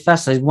is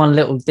fascinating. One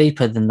little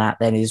deeper than that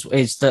then is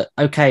that,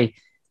 okay,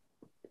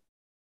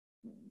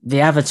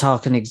 the avatar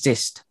can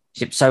exist.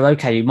 So,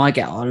 okay, you might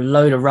get a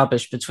load of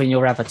rubbish between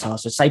your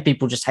avatars. So say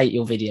people just hate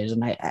your videos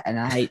and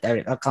I hate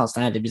Eric. I can't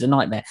stand him. He's a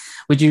nightmare.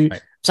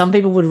 Right. Some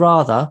people would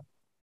rather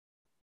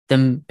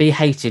them be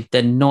hated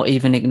than not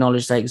even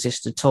acknowledge they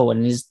exist at all.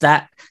 And is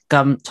that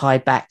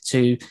tied back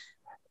to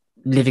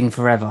living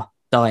forever,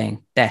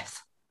 dying,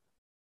 death?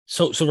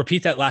 So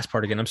repeat that last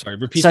part again. I'm sorry.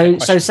 Repeat.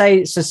 So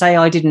say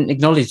I didn't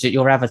acknowledge that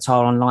your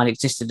avatar online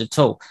existed at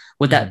all.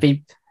 Would it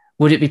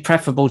be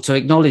preferable to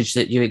acknowledge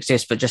that you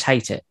exist but just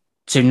hate it,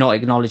 to not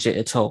acknowledge it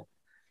at all?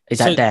 Is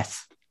that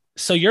death?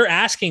 So you're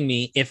asking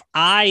me if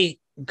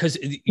because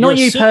not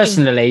you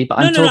personally, but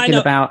I'm talking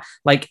about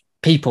like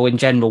people in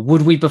general.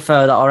 Would we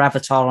prefer that our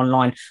avatar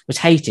online was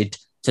hated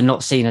to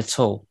not seen at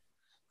all?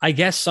 I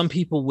guess some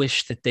people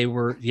wish that they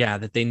were,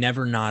 that they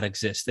never not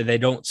exist, that they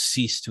don't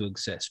cease to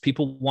exist.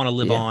 People want to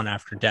live on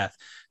after death.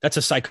 That's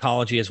a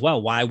psychology as well,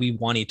 why we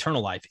want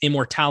eternal life.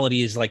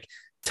 Immortality is like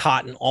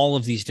taught in all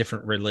of these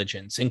different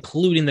religions,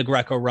 including the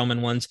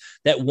Greco-Roman ones,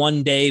 that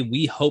one day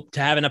we hope to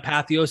have an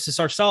apotheosis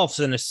ourselves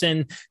and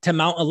ascend to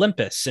Mount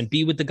Olympus and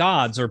be with the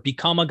gods or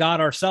become a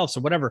god ourselves or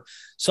whatever.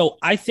 So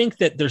I think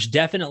that there's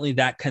definitely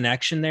that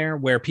connection there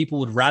where people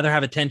would rather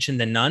have attention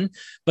than none.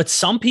 But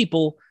some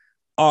people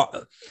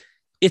are...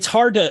 It's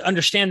hard to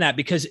understand that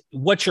because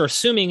what you're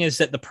assuming is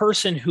that the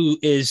person who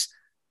is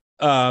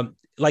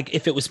like,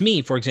 if it was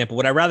me, for example,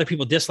 would I rather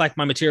people dislike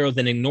my material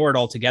than ignore it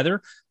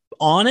altogether?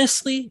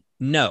 Honestly,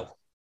 no.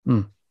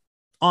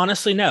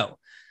 Honestly, no.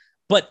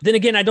 But then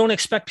again, I don't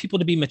expect people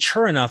to be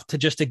mature enough to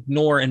just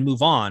ignore and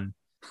move on.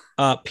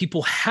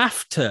 People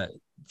have to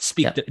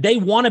speak. They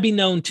want to be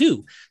known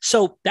too.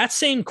 So that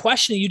same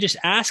question that you just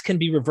asked can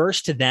be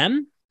reversed to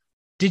them.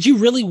 Did you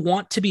really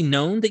want to be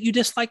known that you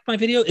disliked my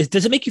video?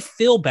 Does it make you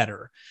feel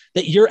better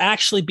that you're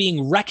actually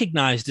being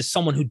recognized as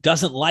someone who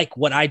doesn't like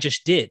what I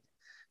just did?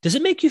 Does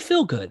it make you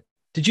feel good?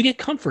 Did you get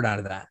comfort out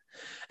of that?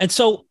 And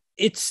so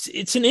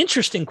it's an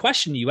interesting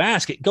question you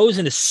ask. It goes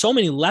into so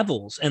many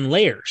levels and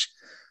layers.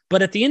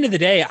 But at the end of the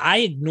day, I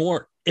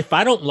ignore, if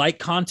I don't like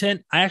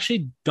content, I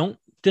actually don't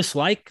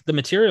dislike the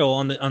material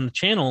on the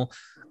channel.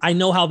 I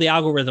know how the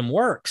algorithm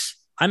works.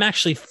 I'm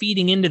actually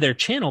feeding into their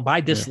channel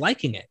by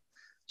disliking it.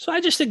 So I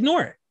just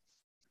ignore it.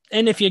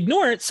 And if you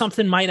ignore it,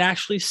 something might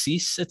actually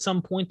cease at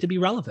some point to be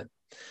relevant.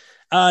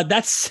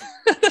 That's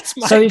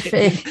my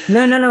opinion.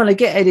 No. I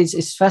get it.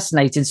 It's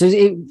fascinating. So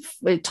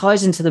it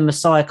ties into the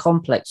Messiah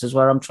complex as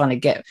where I'm trying to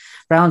get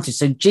around to.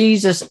 So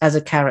Jesus as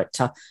a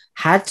character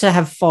had to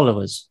have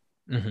followers.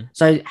 Mm-hmm.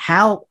 So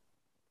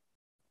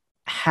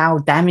how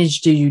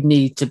damaged do you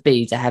need to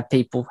be to have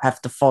people have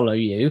to follow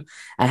you?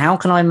 And how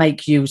can I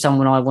make you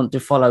someone I want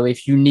to follow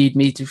if you need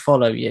me to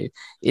follow you?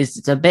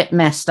 It's a bit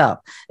messed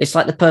up. It's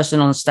like the person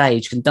on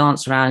stage can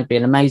dance around, be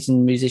an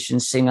amazing musician,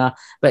 singer,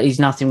 but he's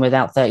nothing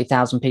without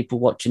 30,000 people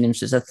watching him.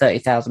 So it's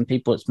 30,000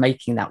 people that's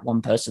making that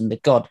one person the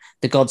God.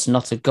 The God's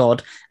not a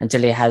God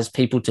until he has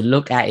people to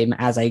look at him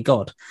as a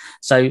God.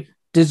 So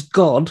does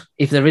God,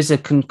 if there is a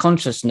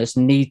consciousness,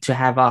 need to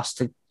have us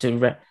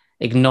to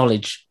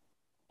acknowledge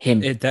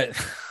him?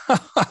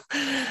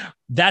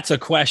 That's a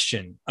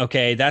question.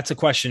 Okay. That's a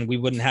question we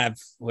wouldn't have.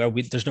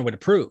 There's no way to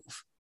prove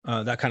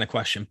that kind of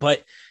question.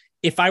 But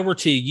if I were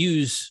to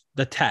use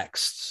the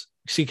texts,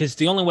 because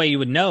the only way you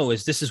would know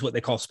is this is what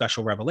they call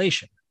special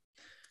revelation.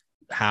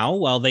 How?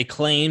 Well, they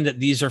claim that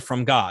these are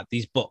from God,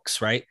 these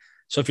books, right?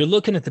 So if you're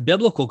looking at the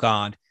biblical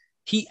God,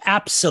 he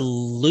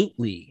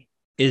absolutely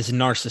is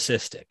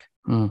narcissistic.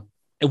 And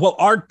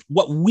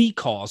what we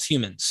call as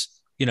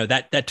humans,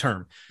 that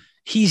term.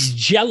 He's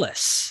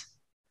jealous.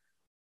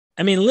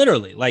 I mean,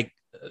 literally, like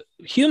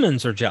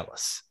humans are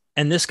jealous,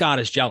 and this God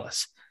is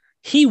jealous.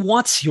 He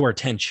wants your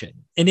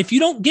attention. And if you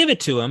don't give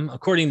it to him,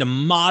 according to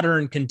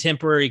modern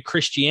contemporary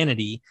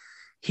Christianity,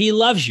 he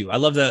loves you. I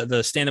love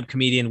the stand-up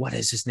comedian. What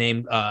is his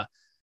name?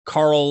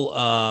 Carl.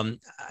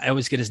 I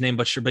always get his name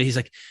butchered, but he's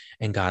like,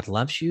 and God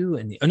loves you.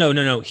 And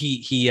no.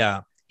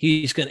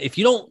 He's going to, if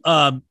you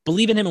don't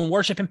believe in him and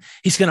worship him,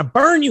 he's going to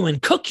burn you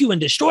and cook you and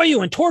destroy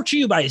you and torture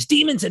you by his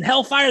demons and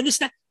hellfire, this,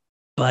 that.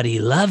 But he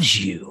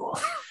loves you.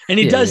 And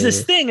he does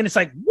this thing. And it's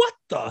like, what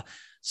the?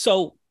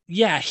 So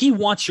he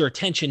wants your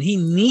attention. He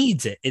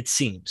needs it, it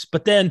seems.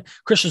 But then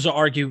Christians will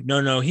argue,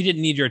 no, he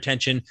didn't need your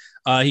attention.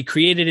 He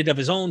created it of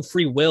his own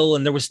free will.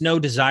 And there was no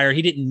desire.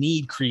 He didn't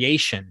need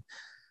creation.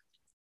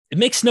 It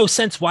makes no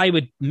sense why he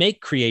would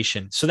make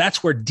creation. So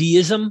that's where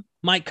deism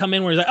might come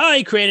in, where he's like,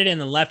 he created it and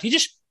then left.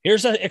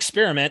 Here's an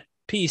experiment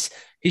piece.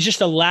 He's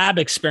just a lab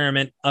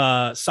experiment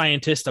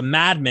scientist, a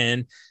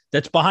madman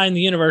that's behind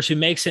the universe who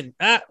makes it.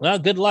 Well,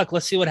 good luck.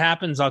 Let's see what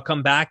happens. I'll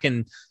come back,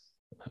 and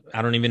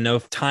I don't even know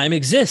if time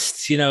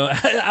exists,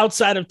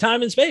 outside of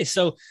time and space.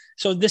 So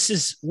this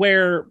is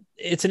where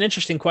it's an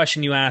interesting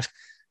question you ask.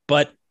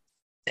 But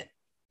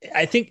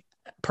I think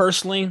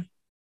personally,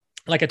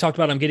 like I talked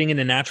about, I'm getting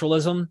into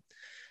naturalism.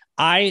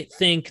 I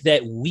think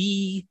that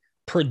we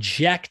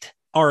project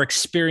our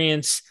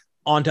experience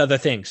onto other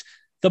things.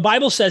 The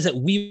Bible says that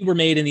we were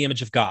made in the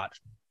image of God.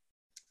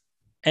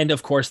 And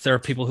of course, there are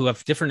people who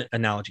have different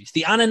analogies.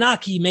 The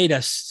Anunnaki made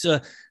us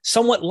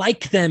somewhat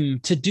like them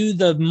to do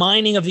the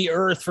mining of the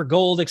earth for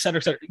gold, et cetera,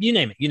 et cetera. You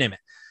name it.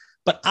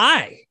 But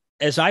I,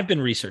 as I've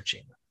been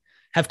researching,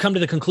 have come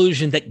to the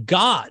conclusion that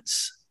God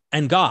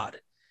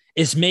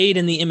is made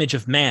in the image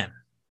of man.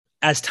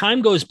 As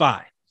time goes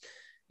by,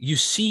 you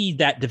see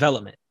that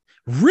development.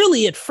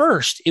 Really, at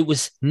first, it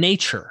was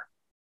nature.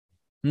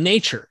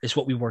 Nature is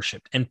what we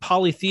worshiped, and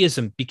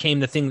polytheism became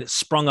the thing that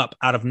sprung up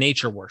out of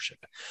nature worship.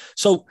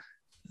 So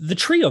the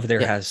tree over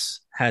there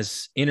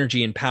has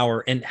energy and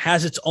power and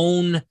has its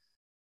own.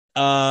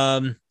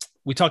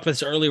 We talked about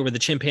this earlier with the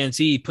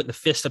chimpanzee putting the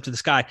fist up to the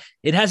sky.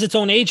 It has its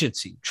own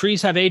agency.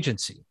 Trees have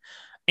agency.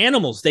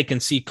 Animals they can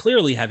see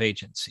clearly have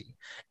agency.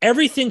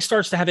 Everything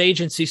starts to have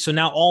agency. So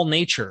now all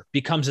nature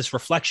becomes this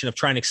reflection of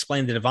trying to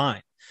explain the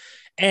divine.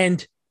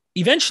 And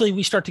eventually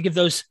we start to give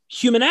those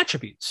human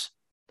attributes.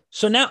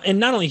 So now, and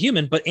not only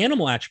human, but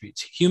animal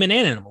attributes, human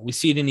and animal. We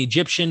see it in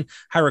Egyptian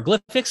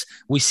hieroglyphics.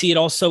 We see it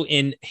also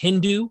in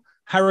Hindu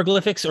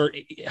hieroglyphics or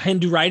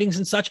Hindu writings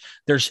and such.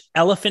 There's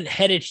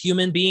elephant-headed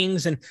human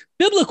beings, and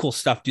biblical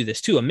stuff do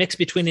this too. A mix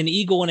between an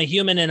eagle and a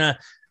human,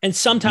 and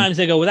sometimes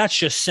they go, well, that's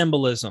just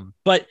symbolism.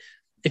 But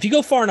if you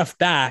go far enough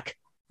back,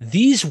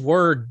 these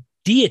were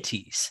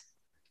deities.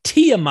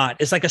 Tiamat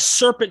is like a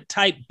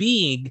serpent-type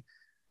being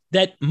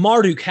that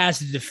Marduk has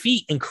to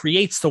defeat and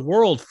creates the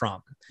world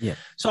from. Yeah.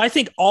 So I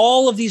think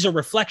all of these are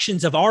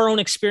reflections of our own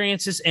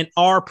experiences and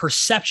our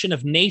perception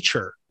of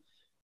nature.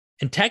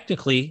 And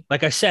technically,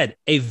 like I said,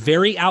 a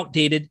very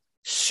outdated,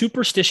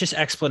 superstitious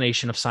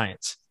explanation of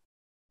science.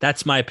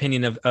 That's my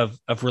opinion of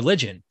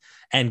religion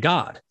and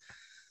God.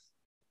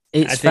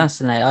 It's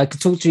fascinating. I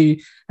could talk to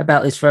you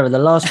about this forever. The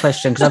last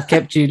question, because I've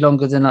kept you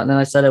longer than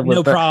I said I would.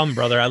 No problem,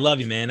 brother. I love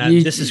you, man.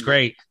 This is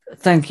great.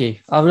 Thank you.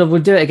 We'll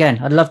do it again.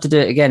 I'd love to do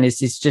it again. It's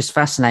just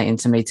fascinating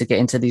to me to get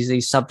into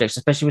these subjects,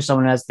 especially with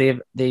someone who has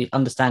the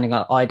understanding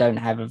I don't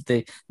have of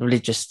the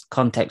religious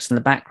context and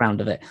the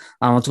background of it.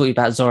 I want to talk to you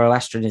about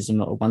Zoroastrianism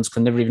once,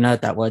 because I never even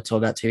heard that word till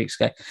about 2 weeks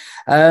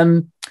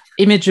ago.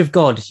 Image of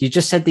God. You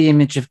just said the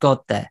image of God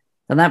there.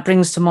 And that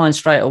brings to mind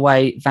straight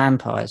away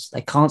vampires.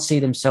 They can't see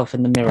themselves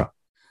in the mirror.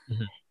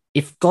 Mm-hmm.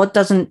 If God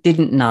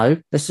didn't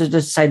know, let's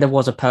just say there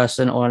was a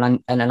person or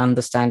an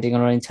understanding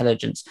or an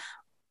intelligence,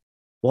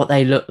 what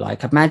they look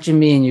like. Imagine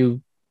me and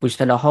you, we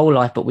spend our whole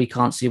life, but we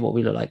can't see what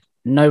we look like.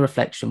 No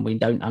reflection. We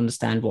don't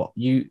understand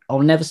I'll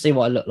never see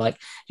what I look like.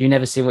 You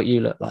never see what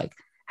you look like.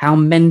 How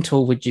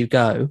mental would you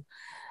go?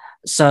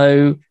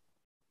 So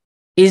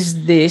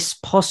is this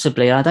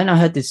possibly, I don't know, I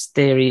heard this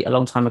theory a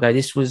long time ago.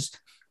 This was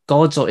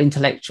God's or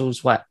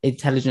intelligence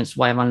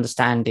way of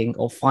understanding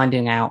or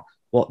finding out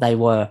what they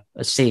were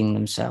seeing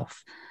themselves.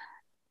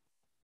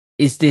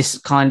 Is this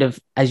kind of,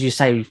 as you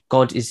say,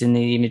 God is in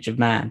the image of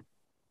man?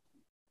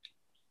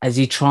 Is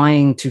he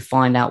trying to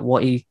find out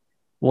what he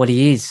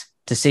is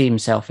to see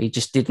himself? He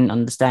just didn't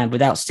understand.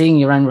 Without seeing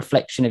your own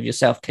reflection of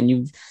yourself, can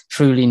you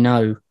truly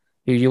know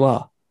who you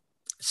are?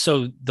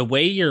 So the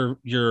way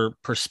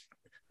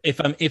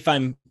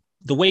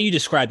the way you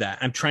describe that,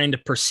 I'm trying to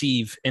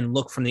perceive and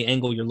look from the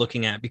angle you're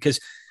looking at,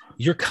 because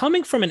you're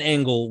coming from an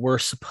angle where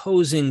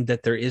supposing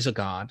that there is a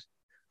God.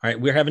 All right,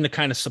 we're having to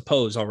kind of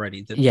suppose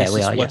already that this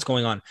is what's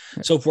going on.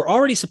 So if we're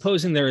already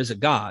supposing there is a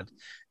God,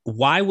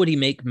 why would he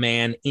make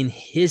man in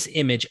his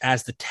image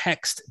as the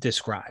text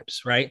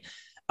describes, right?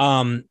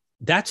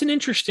 That's an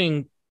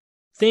interesting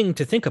thing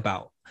to think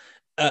about,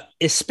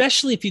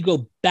 especially if you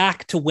go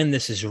back to when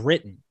this is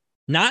written.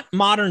 Not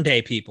modern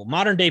day people.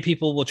 Modern day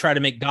people will try to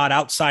make God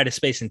outside of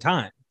space and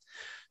time.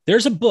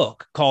 There's a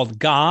book called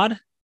God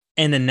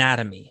and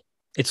Anatomy.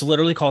 It's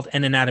literally called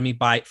An Anatomy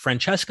by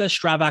Francesca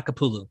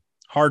Stravacapoulou.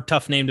 Hard,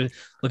 tough name to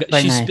look at.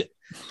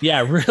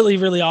 Really,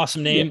 really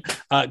awesome name.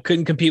 Yeah.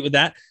 Couldn't compete with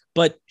that.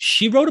 But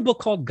she wrote a book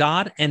called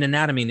God and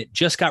Anatomy, and it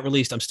just got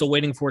released. I'm still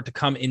waiting for it to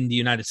come in the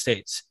United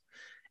States.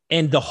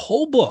 And the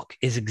whole book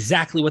is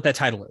exactly what that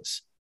title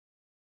is.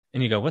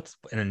 And you go, what's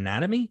an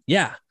anatomy?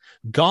 Yeah.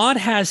 God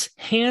has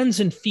hands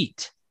and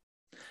feet.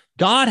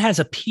 God has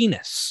a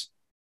penis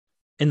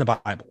in the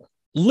Bible.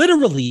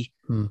 Literally,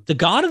 the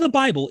God of the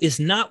Bible is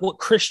not what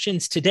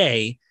Christians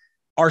today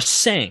are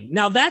saying.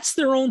 Now, that's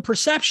their own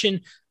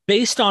perception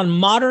based on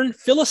modern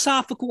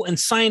philosophical and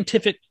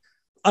scientific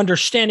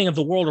understanding of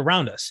the world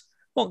around us.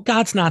 Well,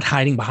 God's not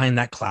hiding behind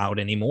that cloud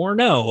anymore.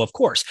 No, of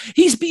course.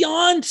 He's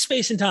beyond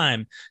space and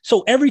time.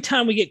 So every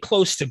time we get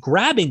close to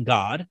grabbing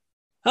God,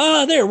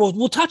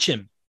 we'll touch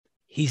him.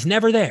 He's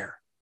never there.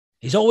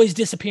 He's always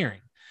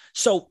disappearing.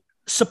 So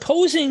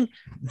supposing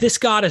this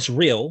God is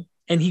real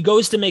and he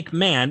goes to make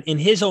man in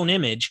his own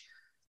image,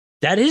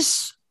 that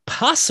is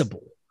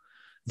possible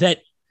that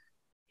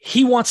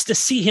he wants to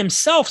see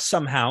himself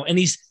somehow, and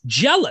he's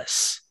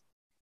jealous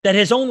that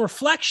his own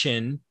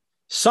reflection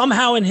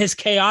somehow in his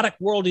chaotic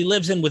world he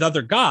lives in with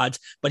other gods,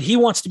 but he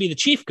wants to be the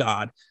chief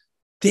god.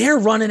 They're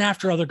running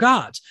after other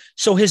gods.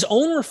 So his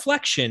own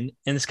reflection,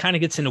 and this kind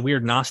of gets into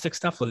weird Gnostic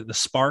stuff, like the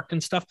spark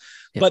and stuff,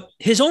 but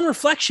his own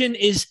reflection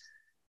is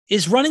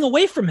running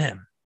away from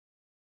him.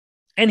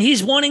 And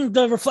he's wanting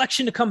the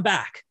reflection to come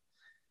back.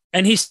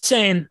 And he's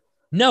saying,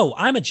 no,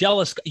 I'm a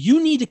jealous God.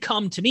 You need to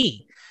come to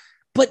me.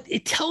 But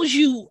it tells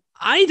you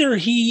either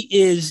he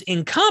is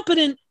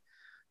incompetent,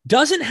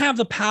 doesn't have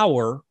the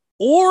power,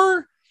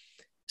 or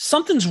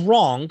something's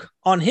wrong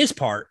on his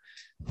part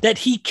that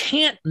he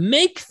can't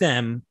make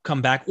them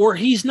come back, or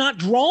he's not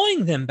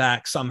drawing them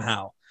back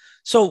somehow.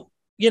 So,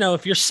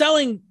 if you're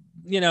selling,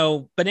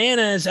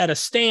 bananas at a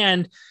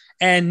stand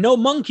and no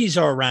monkeys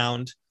are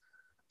around,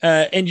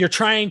 and you're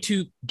trying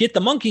to get the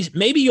monkeys,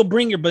 maybe you'll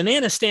bring your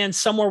banana stand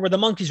somewhere where the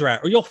monkeys are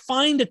at, or you'll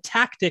find a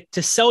tactic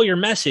to sell your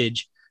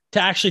message to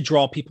actually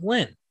draw people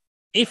in.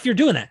 If you're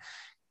doing that,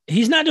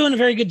 he's not doing a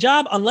very good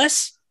job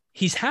unless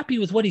he's happy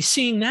with what he's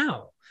seeing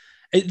now.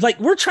 Like,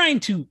 we're trying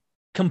to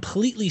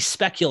completely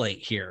speculate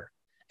here,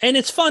 and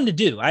it's fun to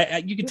do.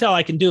 You can tell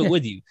I can do it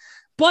with you,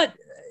 but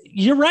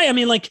you're right. I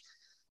mean, like,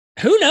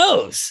 who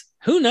knows?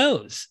 Who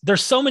knows?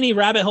 There's so many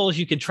rabbit holes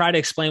you can try to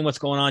explain what's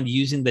going on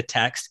using the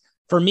text.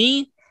 For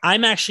me,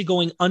 I'm actually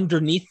going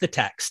underneath the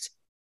text.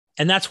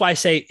 And that's why I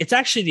say it's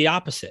actually the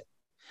opposite.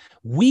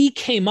 We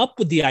came up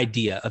with the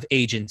idea of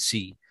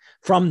agency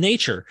from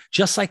nature,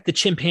 just like the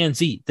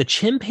chimpanzee. The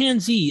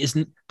chimpanzee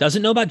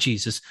doesn't know about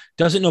Jesus,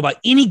 doesn't know about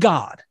any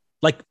God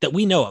like that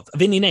we know of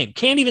any name,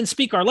 can't even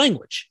speak our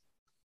language,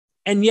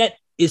 and yet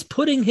is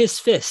putting his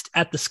fist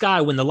at the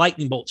sky when the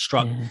lightning bolt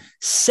struck,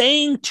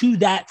 saying to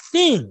that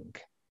thing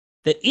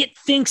that it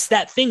thinks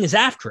that thing is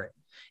after it.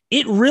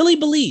 It really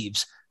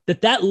believes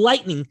that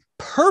lightning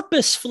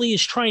purposefully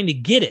is trying to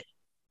get it.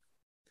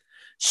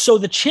 So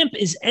the chimp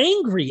is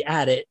angry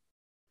at it,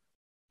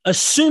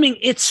 assuming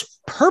it's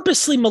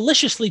purposely,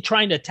 maliciously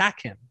trying to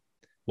attack him.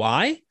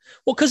 Why?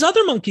 Well, because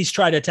other monkeys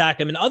try to attack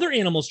him and other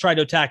animals try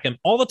to attack him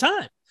all the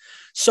time.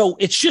 So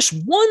it's just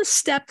one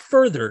step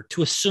further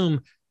to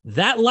assume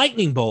that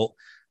lightning bolt,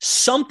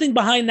 something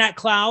behind that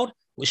cloud,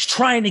 was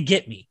trying to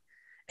get me.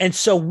 And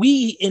so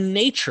we in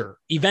nature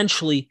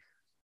eventually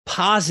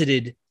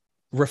posited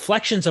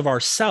reflections of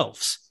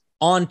ourselves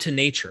onto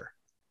nature.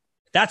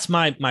 That's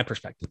my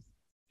perspective.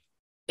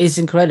 It's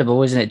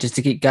incredible, isn't it? Just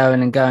to keep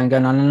going and going and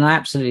going on. And I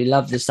absolutely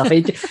love this stuff.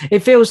 It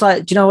feels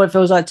like, do you know what it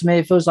feels like to me?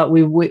 It feels like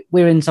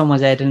we're in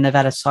someone's head and they've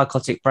had a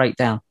psychotic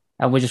breakdown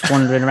and we're just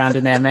wandering around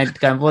in their head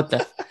going, what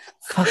the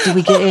fuck did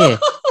we get here?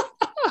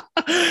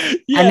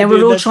 And then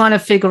we're all trying to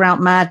figure out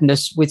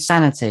madness with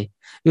sanity.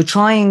 You're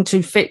trying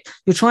to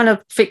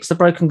fix the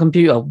broken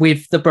computer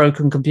with the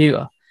broken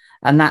computer.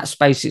 And that's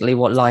basically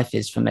what life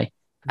is for me.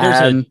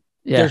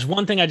 There's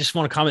one thing I just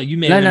want to comment. You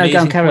made an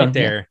amazing point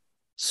there. Yeah.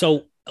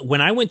 So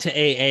when I went to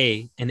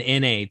AA and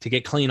NA to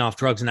get clean off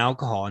drugs and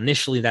alcohol,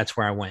 initially that's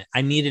where I went.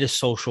 I needed a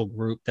social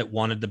group that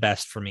wanted the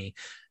best for me.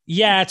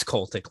 Yeah, it's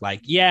cultic.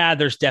 Like, yeah,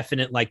 there's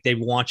definite, like, they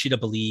want you to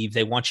believe,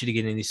 they want you to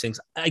get into these things.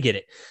 I get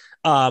it.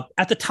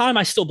 At the time,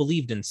 I still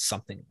believed in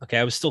something. Okay.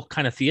 I was still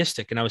kind of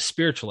theistic and I was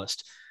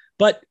spiritualist,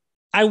 but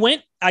I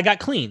got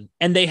clean.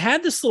 And they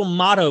had this little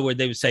motto where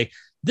they would say,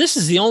 this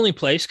is the only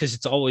place, because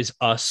it's always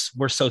us.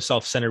 We're so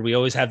self-centered. We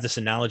always have this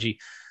analogy.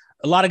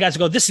 A lot of guys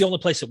go, this is the only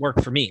place that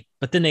worked for me.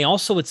 But then they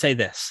also would say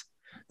this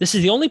is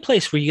the only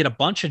place where you get a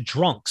bunch of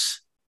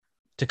drunks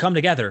to come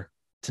together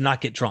to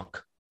not get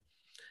drunk.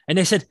 And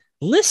they said,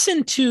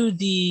 listen to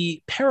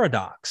the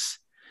paradox.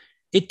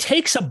 It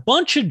takes a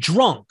bunch of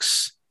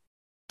drunks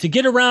to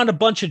get around a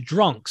bunch of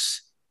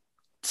drunks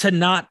to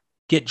not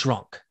get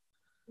drunk.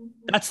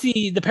 That's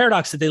the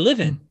paradox that they live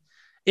in.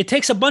 It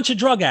takes a bunch of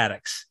drug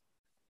addicts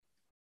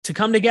to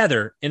come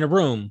together in a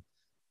room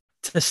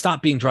to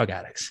stop being drug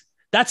addicts.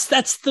 That's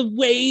the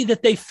way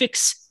that they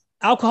fix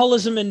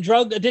alcoholism and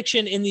drug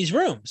addiction in these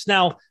rooms.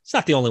 Now, it's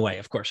not the only way,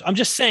 of course. I'm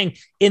just saying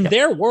in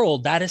their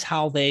world, that is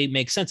how they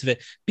make sense of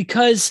it.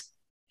 Because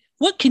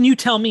what can you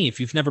tell me if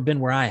you've never been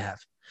where I have?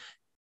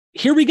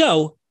 Here we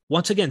go.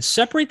 Once again,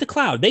 separate the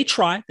cloud. They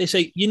try. They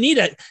say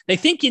they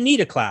think you need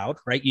a cloud,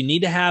 right? You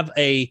need to have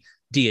a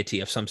deity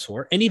of some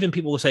sort. And even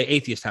people will say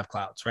atheists have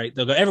clouds, right?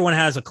 They'll go, everyone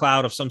has a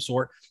cloud of some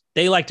sort.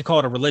 They like to call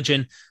it a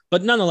religion,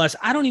 but nonetheless,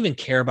 I don't even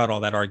care about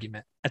all that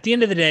argument. At the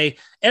end of the day,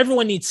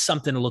 everyone needs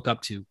something to look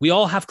up to. We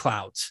all have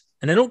clouds,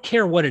 and I don't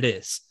care what it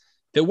is.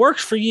 If it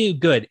works for you,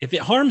 good. If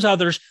it harms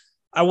others,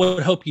 I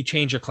would hope you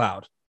change your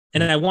cloud.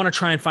 And I want to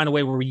try and find a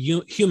way where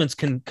humans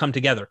can come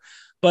together.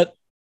 But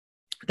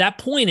that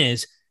point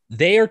is,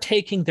 they are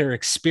taking their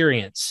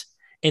experience.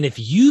 And if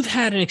you've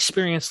had an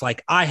experience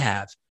like I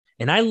have,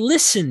 and I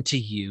listen to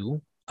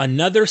you,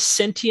 another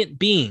sentient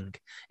being,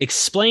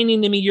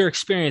 explaining to me your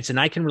experience, and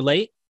I can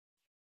relate,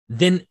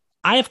 then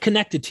I have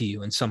connected to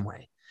you in some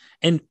way.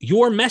 And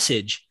your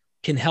message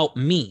can help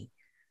me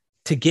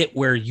to get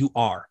where you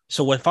are.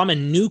 So if I'm a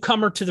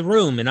newcomer to the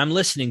room and I'm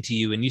listening to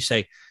you and you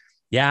say,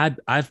 yeah,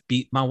 I've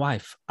beat my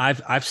wife.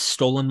 I've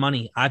stolen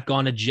money. I've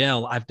gone to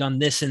jail. I've done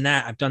this and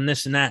that. I've done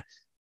this and that.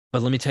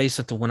 But let me tell you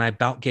something. When I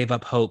about gave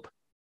up hope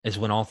is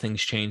when all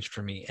things changed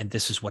for me. And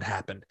this is what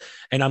happened.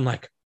 And I'm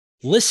like,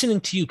 listening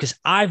to you, because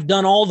I've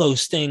done all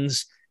those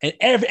things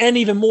and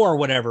even more or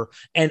whatever.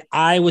 And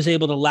I was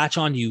able to latch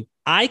on to you.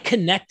 I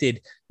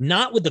connected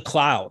not with the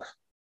cloud.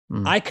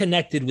 I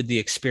connected with the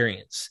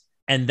experience.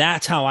 And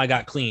that's how I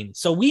got clean.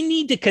 So we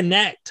need to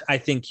connect. I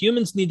think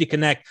humans need to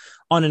connect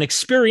on an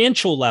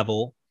experiential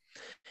level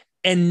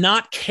and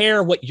not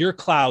care what your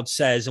cloud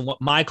says and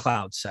what my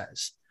cloud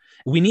says.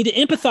 We need to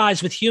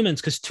empathize with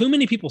humans because too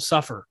many people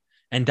suffer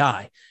and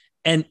die,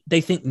 and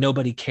they think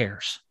nobody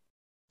cares.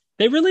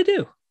 They really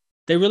do.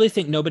 They really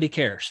think nobody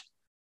cares.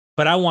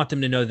 But I want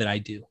them to know that I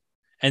do.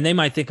 And they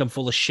might think I'm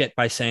full of shit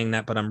by saying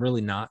that, but I'm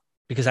really not,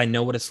 because I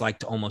know what it's like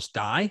to almost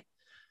die.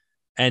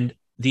 And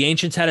the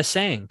ancients had a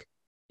saying,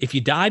 if you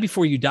die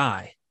before you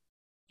die,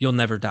 you'll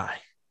never die.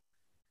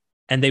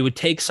 And they would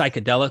take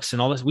psychedelics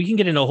and all this. We can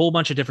get into a whole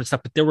bunch of different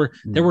stuff, but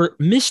there were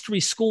mystery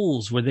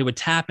schools where they would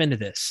tap into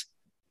this,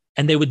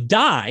 and they would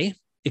die,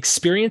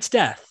 experience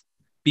death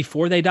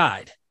before they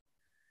died.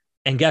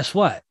 And guess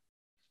what?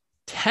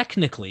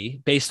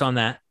 Technically, based on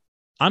that,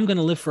 I'm going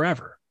to live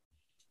forever.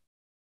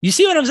 You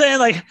see what I'm saying?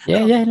 Like,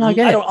 I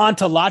don't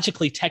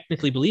ontologically,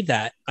 technically believe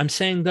that. I'm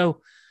saying,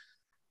 though,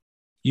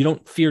 you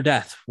don't fear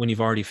death when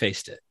you've already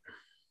faced it.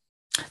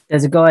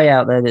 There's a guy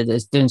out there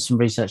that's doing some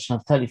research, and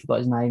I've totally forgot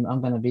his name. I'm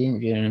going to be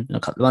interviewing him in a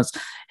couple of months,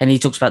 and he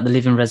talks about the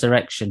living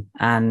resurrection,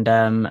 and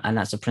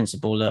that's a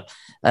principle that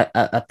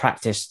a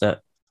practice that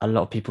a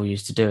lot of people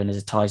used to do, and as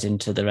it ties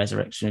into the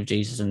resurrection of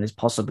Jesus, and is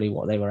possibly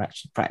what they were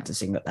actually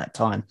practicing at that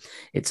time.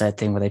 It's a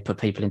thing where they put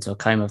people into a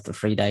coma for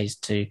 3 days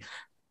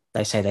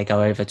they say they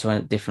go over to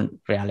a different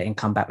reality and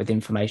come back with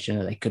information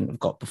that they couldn't have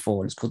got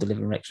before. And it's called the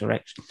living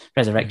resurrection.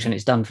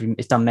 Mm-hmm.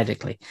 It's done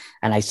medically.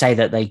 And they say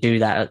that they do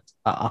that at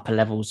upper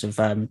levels of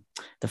the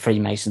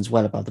Freemasons,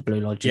 well above the Blue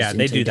Lodges. Yeah,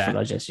 they do that.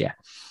 Lodges. Yeah.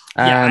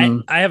 I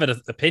have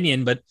an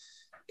opinion, but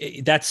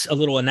that's a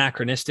little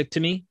anachronistic to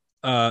me.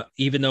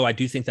 Even though I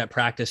do think that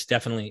practice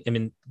definitely,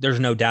 there's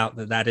no doubt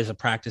that is a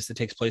practice that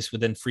takes place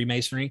within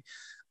Freemasonry.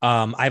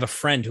 I have a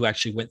friend who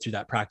actually went through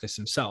that practice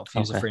himself. He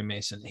was a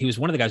Freemason. He was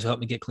one of the guys who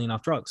helped me get clean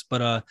off drugs,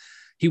 but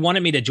he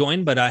wanted me to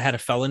join, but I had a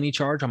felony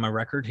charge on my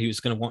record. He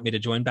was going to want me to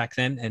join back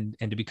then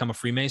and to become a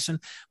Freemason,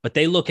 but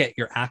they look at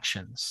your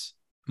actions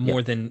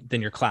more than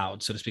your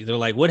cloud, so to speak. They're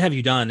like, what have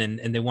you done?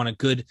 And they want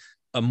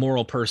a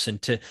moral person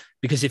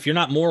because if you're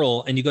not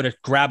moral and you go to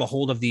grab a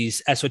hold of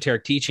these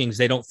esoteric teachings,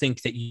 they don't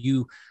think that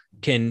you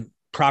can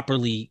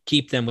properly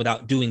keep them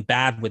without doing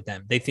bad with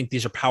them. They think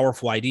these are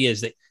powerful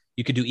ideas that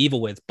you could do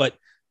evil with. But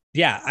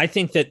yeah, I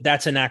think that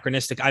that's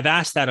anachronistic. I've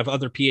asked that of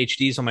other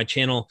PhDs on my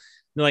channel.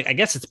 They're like, I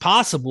guess it's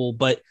possible,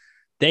 but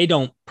they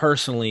don't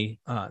personally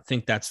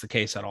think that's the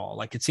case at all.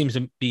 Like, it seems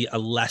to be a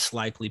less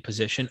likely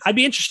position. I'd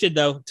be interested,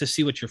 though, to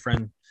see what your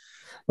friend.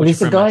 Well, he's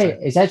the guy.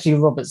 It's actually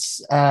Robert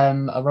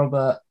Sullivan.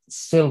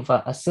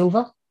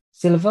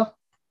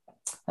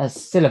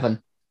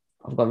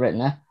 I've got it written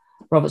there.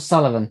 Robert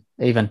Sullivan,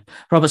 even.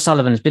 Robert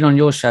Sullivan has been on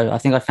your show. I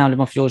think I found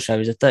him off your show.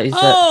 He's a 30.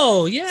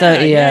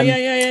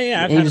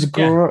 Yeah. He was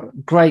a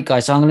great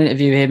guy. So I'm going to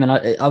interview him. And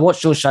I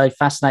watched your show,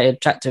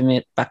 fascinated, chat to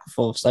him back and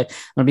forth. So I'm going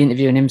to be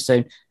interviewing him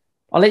soon.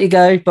 I'll let you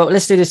go, but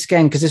let's do this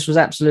again because this was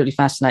absolutely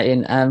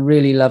fascinating and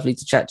really lovely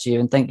to chat to you.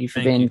 And thank you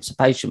for being so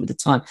patient with the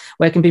time.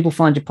 Where can people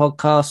find your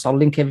podcast? I'll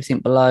link everything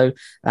below.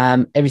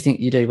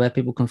 Everything you do, where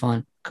can people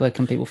find you?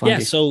 Yeah,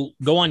 so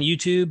go on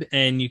YouTube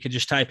and you can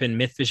just type in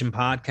Myth Vision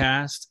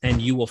Podcast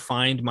and you will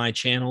find my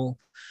channel.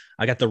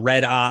 I got the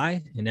red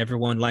eye and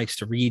everyone likes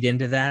to read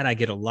into that. I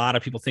get a lot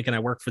of people thinking I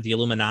work for the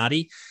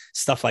Illuminati,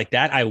 stuff like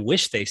that. I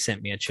wish they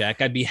sent me a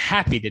check. I'd be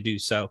happy to do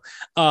so.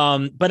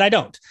 But I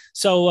don't.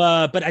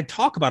 So, but I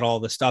talk about all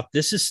this stuff.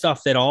 This is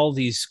stuff that all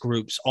these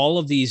groups, all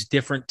of these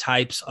different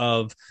types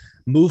of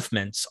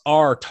movements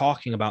are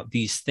talking about,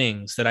 these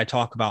things that I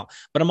talk about.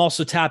 But I'm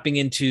also tapping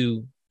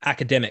into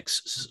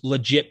academics,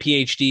 legit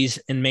PhDs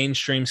in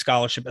mainstream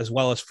scholarship, as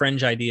well as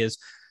fringe ideas.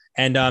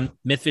 And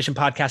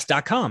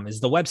mythvisionpodcast.com is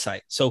the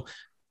website. So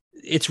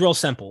it's real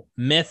simple.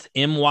 Myth,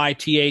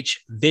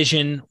 M-Y-T-H,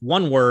 vision,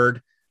 one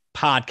word,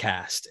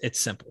 podcast.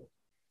 It's simple.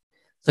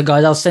 So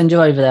guys, I'll send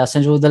you over there. I'll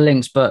send you all the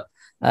links, but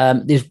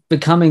it's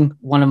becoming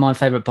one of my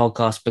favorite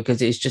podcasts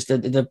because it's just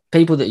the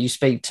people that you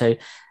speak to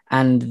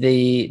and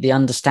the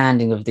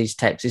understanding of these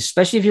texts,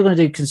 especially if you're going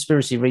to do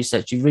conspiracy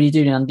research. You really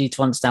do need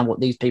to understand what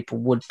these people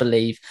would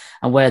believe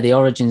and where the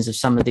origins of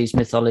some of these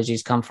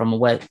mythologies come from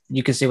and where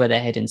you can see where they're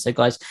heading. So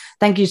guys,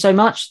 thank you so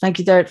much. Thank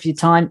you, Derek, for your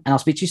time, and I'll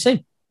speak to you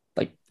soon.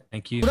 Bye.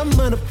 Thank you. But I'm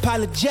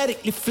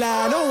unapologetically fly.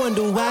 I don't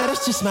wonder why.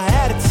 That's just my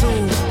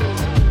attitude.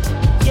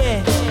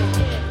 Yeah.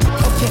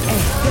 Okay,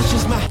 that's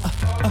just my